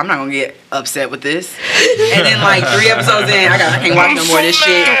just like, I'm not gonna get upset with this. And then like 3 episodes in, I can't watch no more of this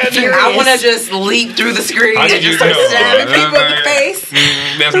shit. I wanna just leap through the screen and just start stabbing people in the face.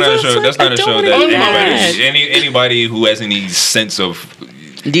 That's not a show. That's not a show that anybody who has any sense of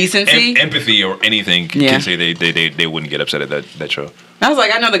decency, empathy, or anything can say they wouldn't get upset at that show. I was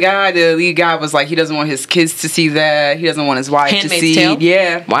like, I know the lead guy was like, he doesn't want his kids to see that. He doesn't want his wife to see. Tale?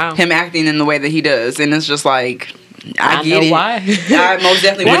 Yeah. Wow. Him acting in the way that he does. And it's just like, I get know it. why. I most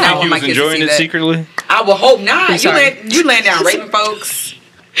definitely would not want my kids to see enjoying it that. secretly? I would hope not. sorry. You laying down raping folks.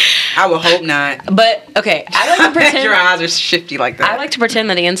 I would hope not. But okay, I like to pretend. Your eyes are shifty like that. I like to pretend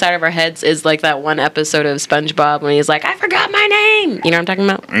that the inside of our heads is like that one episode of SpongeBob when he's like, "I forgot my name." You know what I'm talking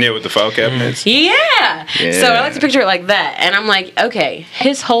about? Yeah, with the file cabinets. Yeah. So I like to picture it like that, and I'm like, okay,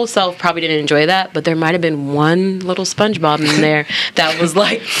 his whole self probably didn't enjoy that, but there might have been one little SpongeBob in there that was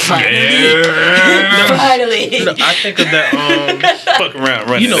like, finally. I think of that. Fuck around,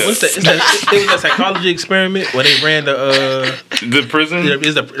 running. You know, it was that psychology experiment when they ran the prison. Yeah,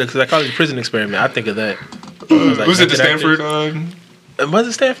 it's the psychology prison experiment. I think of that. Was it the Stanford? Was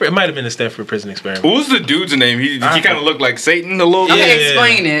it Stanford? It might have been the Stanford prison experiment. What was the dude's name? He kind of looked like Satan a little bit. Okay,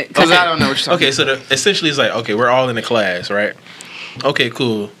 explain it, because I don't know what you're talking about. So essentially it's like, okay, we're all in a class, right? Okay,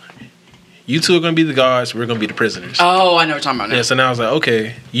 cool. You two are going to be the guards. We're going to be the prisoners. Oh, I know what you're talking about now. Yeah, so now I was like,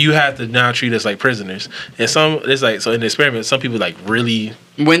 okay, you have to now treat us like prisoners. And it's like, so in the experiment, some people like really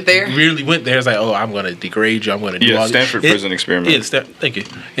went there. It's like, oh, I'm going to degrade you. I'm going to do all Stanford prison experiment. Yeah, thank you.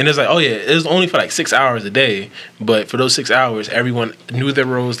 And it's like, oh yeah, it was only for like 6 hours a day. But for those 6 hours, everyone knew their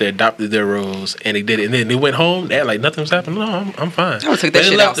roles. They adopted their roles, and they did it. And then they went home. They had like nothing was happening. No, I'm fine. I would take that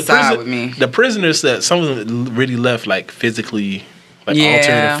shit outside with me. The prisoners that some of them really left like physically. Like altered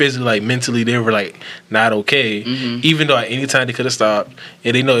and physically, like mentally, they were like not okay. Mm-hmm. Even though at any time they could have stopped,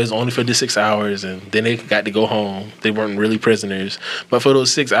 and they know it's only for the 6 hours, and then they got to go home. They weren't really prisoners, but for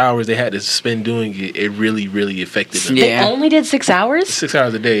those 6 hours they had to spend doing it, it really, really affected them. Yeah. They only did 6 hours. 6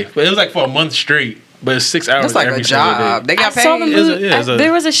 hours a day, but it was like for a month straight. But it's 6 hours. That's like every a job. Day. They got paid.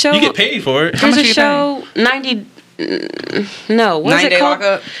 There was a show. You get paid for it. There's a show 90. No, what was it called?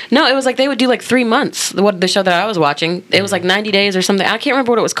 Lockup? No, it was like they would do like 3 months. The show that I was watching, it was like 90 days or something. I can't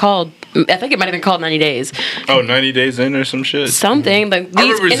remember what it was called. I think it might have been called 90 Days. Oh, 90 Days In or some shit. Something like I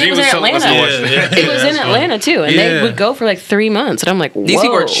remember it was in Atlanta. It was in Atlanta too, and they would go for like 3 months. And I'm like, whoa. These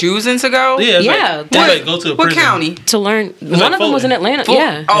people are choosing to go. Yeah. They like go to a what prison. county to learn? One of them was in Atlanta.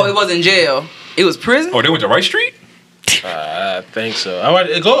 Yeah. Oh, it wasn't jail. It was prison. Oh, they went to Rice Street. I think so.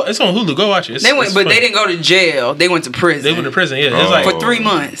 It's on Hulu. Go watch it. They didn't go to jail. They went to prison. They went to prison. Yeah, it's like for 3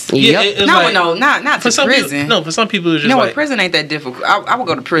 months. Yeah, not to prison. No, for some people, it's just like prison ain't that difficult. I would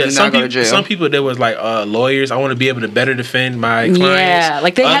go to prison. Not go to jail. Some people there was like lawyers. I want to be able to better defend my clients. Yeah,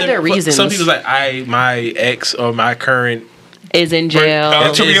 like they had their reasons. Some people's like my ex or my current is in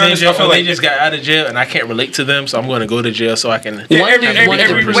jail. To be honest, I feel like they just got out of jail and I can't relate to them, so I'm going to go to jail so I can. Everybody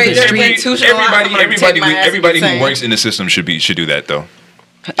who works in the system should do that though.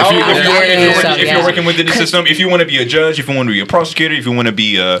 If you're working within the system, if you want to be a judge, if you want to be a prosecutor, if you want to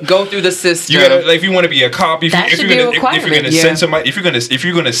be go through the system. You gotta, if you want to be a cop, if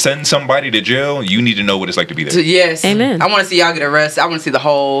you're gonna send somebody to jail, you need to know what it's like to be there. Yes, amen. I want to see y'all get arrested. I want to see the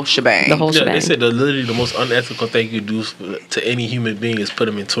whole shebang. They said literally the most unethical thing you do to any human being is put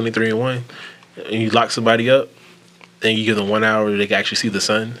them in 23-1, and you lock somebody up. And you give them 1 hour, they can actually see the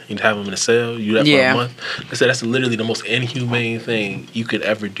sun. You have them in a cell. You do that for a month. I said that's literally the most inhumane thing you could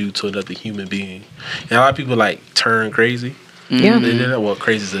ever do to another human being. And a lot of people like turn crazy. Yeah. Well,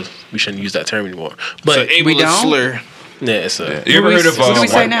 crazy is we shouldn't use that term anymore. But so we don't. Slur. Yeah, it's a. You ever heard of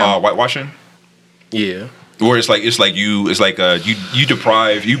whitewashing? Yeah. Where you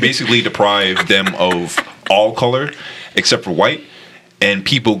basically deprive them of all color except for white, and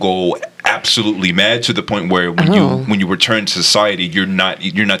people go absolutely mad to the point where when you return to society, you're not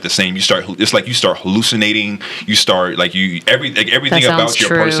the same. You start hallucinating. You start everything about your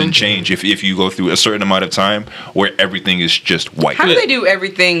person change if you go through a certain amount of time where everything is just white. How do they do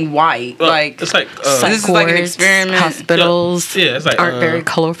everything white? Well, like it's like this is like an experiment. Hospitals it's like aren't very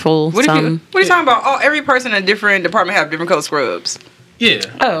colorful. What are you talking about? Oh, every person in a different department have different color scrubs. Yeah.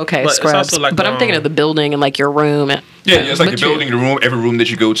 Oh, okay. But Scrubs. it's also like, but I'm thinking of the building and like your room. It's like the building, the room, every room that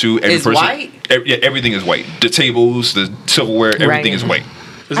you go to, every Is person. white? Everything is white. The tables, the silverware, everything is white.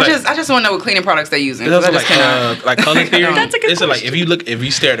 I just want to know what cleaning products they're using. It's also like color theory. That's a good It's like if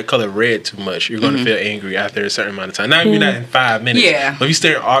you stare at the color red too much, you're going to feel angry after a certain amount of time. Not even in 5 minutes. Yeah. But if you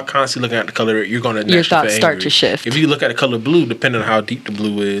stare constantly looking at the color red, you're going to Your naturally thoughts feel start angry. to shift. If you look at the color blue, depending on how deep the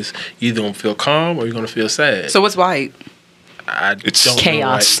blue is, you're either going to feel calm or you're going to feel sad. So what's white? It's don't know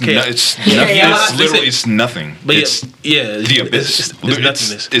chaos. why. It's nothing. Chaos. It's literally it's nothing. But It's the abyss. It's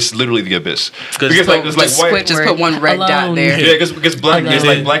nothingness. It's literally the abyss. Because Because like it's like white. Just put one red dot Alone. there. Yeah, because black is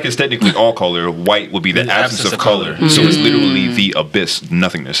Alone. like black is technically all color. White would be the The absence of color. So it's literally the abyss,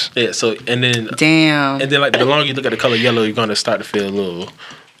 nothingness. Yeah, so and then Damn. like the longer you look at the color yellow, you're gonna start to feel a little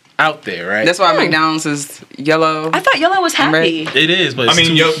out there, right? That's why McDonald's is yellow. I thought yellow was happy. it is, but I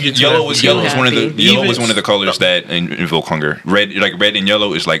mean, yellow was one of the happy. yellow was one of the colors that invoke hunger. Red and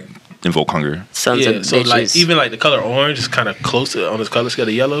yellow is like invoke hunger. Sons of so bitches. like even like the color orange is kind of close on this color scale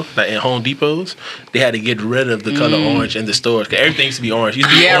to yellow. Like in Home Depots, they had to get rid of the color orange in the stores. 'Cause everything used to be orange. Used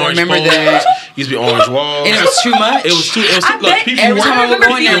to be Yeah, I orange remember poles, that. Used to be orange walls. And it was too much. It was too. I bet people every time I would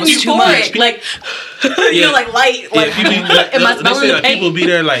go in there, it was feeling too much. euphoric, like you know, like light, like people, am I smelling the paint? people be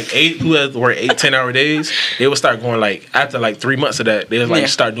there like who had work 8-10 hour days. They would start going like after like 3 months of that. They would like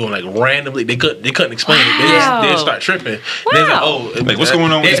start doing like randomly. They couldn't explain it. They'd start tripping. They was like, oh, Like, what's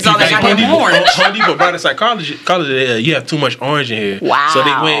going on with It's all they got them orange. Home Depot brought a psychologist. You have too much orange in here. Wow. So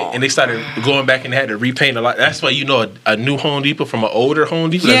they went and they started going back and they had to repaint a lot. That's why a new Home Depot from an older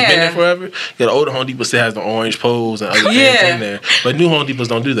Home Depot that's been there forever. The older Home Depot still has the orange poles and other things in there. But new Home Depots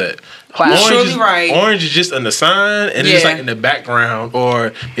don't do that. Wow. Surely right. Orange is just on the sign and it's just like in the background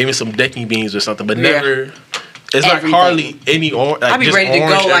or maybe some decking beams or something, but never. It's like Everything. hardly any orange. Like I'd be just ready to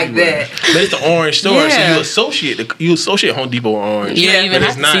orange go like everywhere. that. But it's the orange store, so Yeah. you associate Home Depot with orange. You don't even but have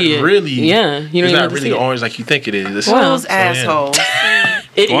it's to not see it. really. Yeah, you don't it's even not have to really see it. orange like you think it is. Wow. Those assholes.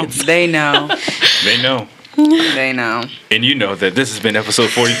 Idiots. They know. They know. They know. And you know that this has been episode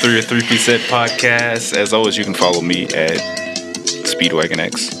 43 of 3Piece Set Podcast. As always, you can follow me at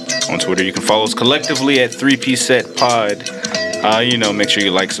SpeedwagonX on Twitter. You can follow us collectively at 3Piece Set Pod. Make sure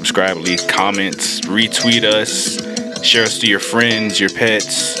you like, subscribe, leave comments, retweet us, share us to your friends, your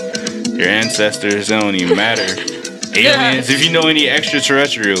pets, your ancestors. It don't even matter. Aliens. If you know any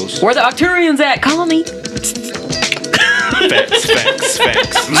extraterrestrials. Where the Octurians at? Call me. Facts.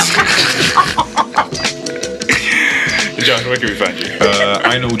 Josh, where can we find you?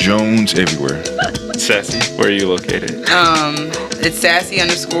 I know Jones everywhere. Sassy, where are you located? It's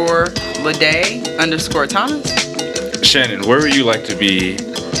sassy_Lede_Thomas. Shannon, where would you like to be?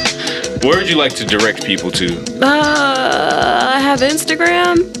 Where would you like to direct people to? I have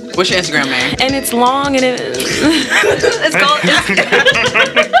Instagram, What's your Instagram name? and it's long, and it's called.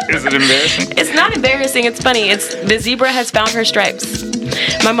 Is it embarrassing? It's not embarrassing. It's funny. It's the zebra has found her stripes.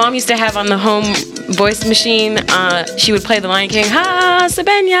 My mom used to have on the home voice machine. She would play the Lion King, ha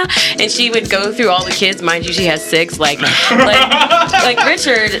Sabenya, and she would go through all the kids. Mind you, she has 6. Like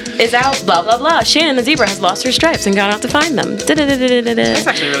Richard is out. Blah blah blah. Shannon the zebra has lost her stripes and gone out to find them. That's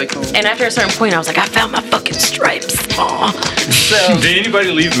actually really cool. And after a certain point, I was like, I found my fucking stripes. Aw. So Did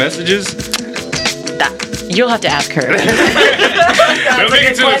anybody leave messages? you'll have to ask her. They'll make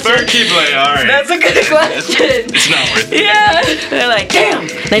it to the third kid, like, all right. That's a good question. It's not worth it. Yeah. They're like, damn,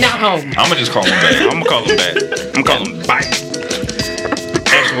 they not home. I'm gonna just call him back. I'm gonna call him back. I'm gonna call him bye.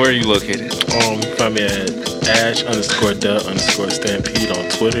 Ashton, where are you located? Find me at Ash_the_Stampede on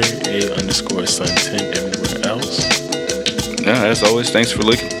Twitter, A_Sun10 everywhere else. Yeah, as always, thanks for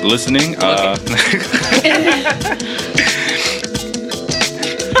listening.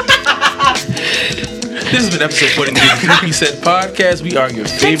 This has been episode 43 of the 3Piece Set Podcast. We are your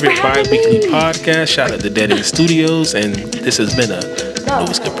favorite bi-weekly podcast. Shout out to Dead End Studios, and this has been a No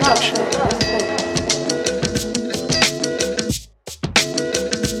Skip production.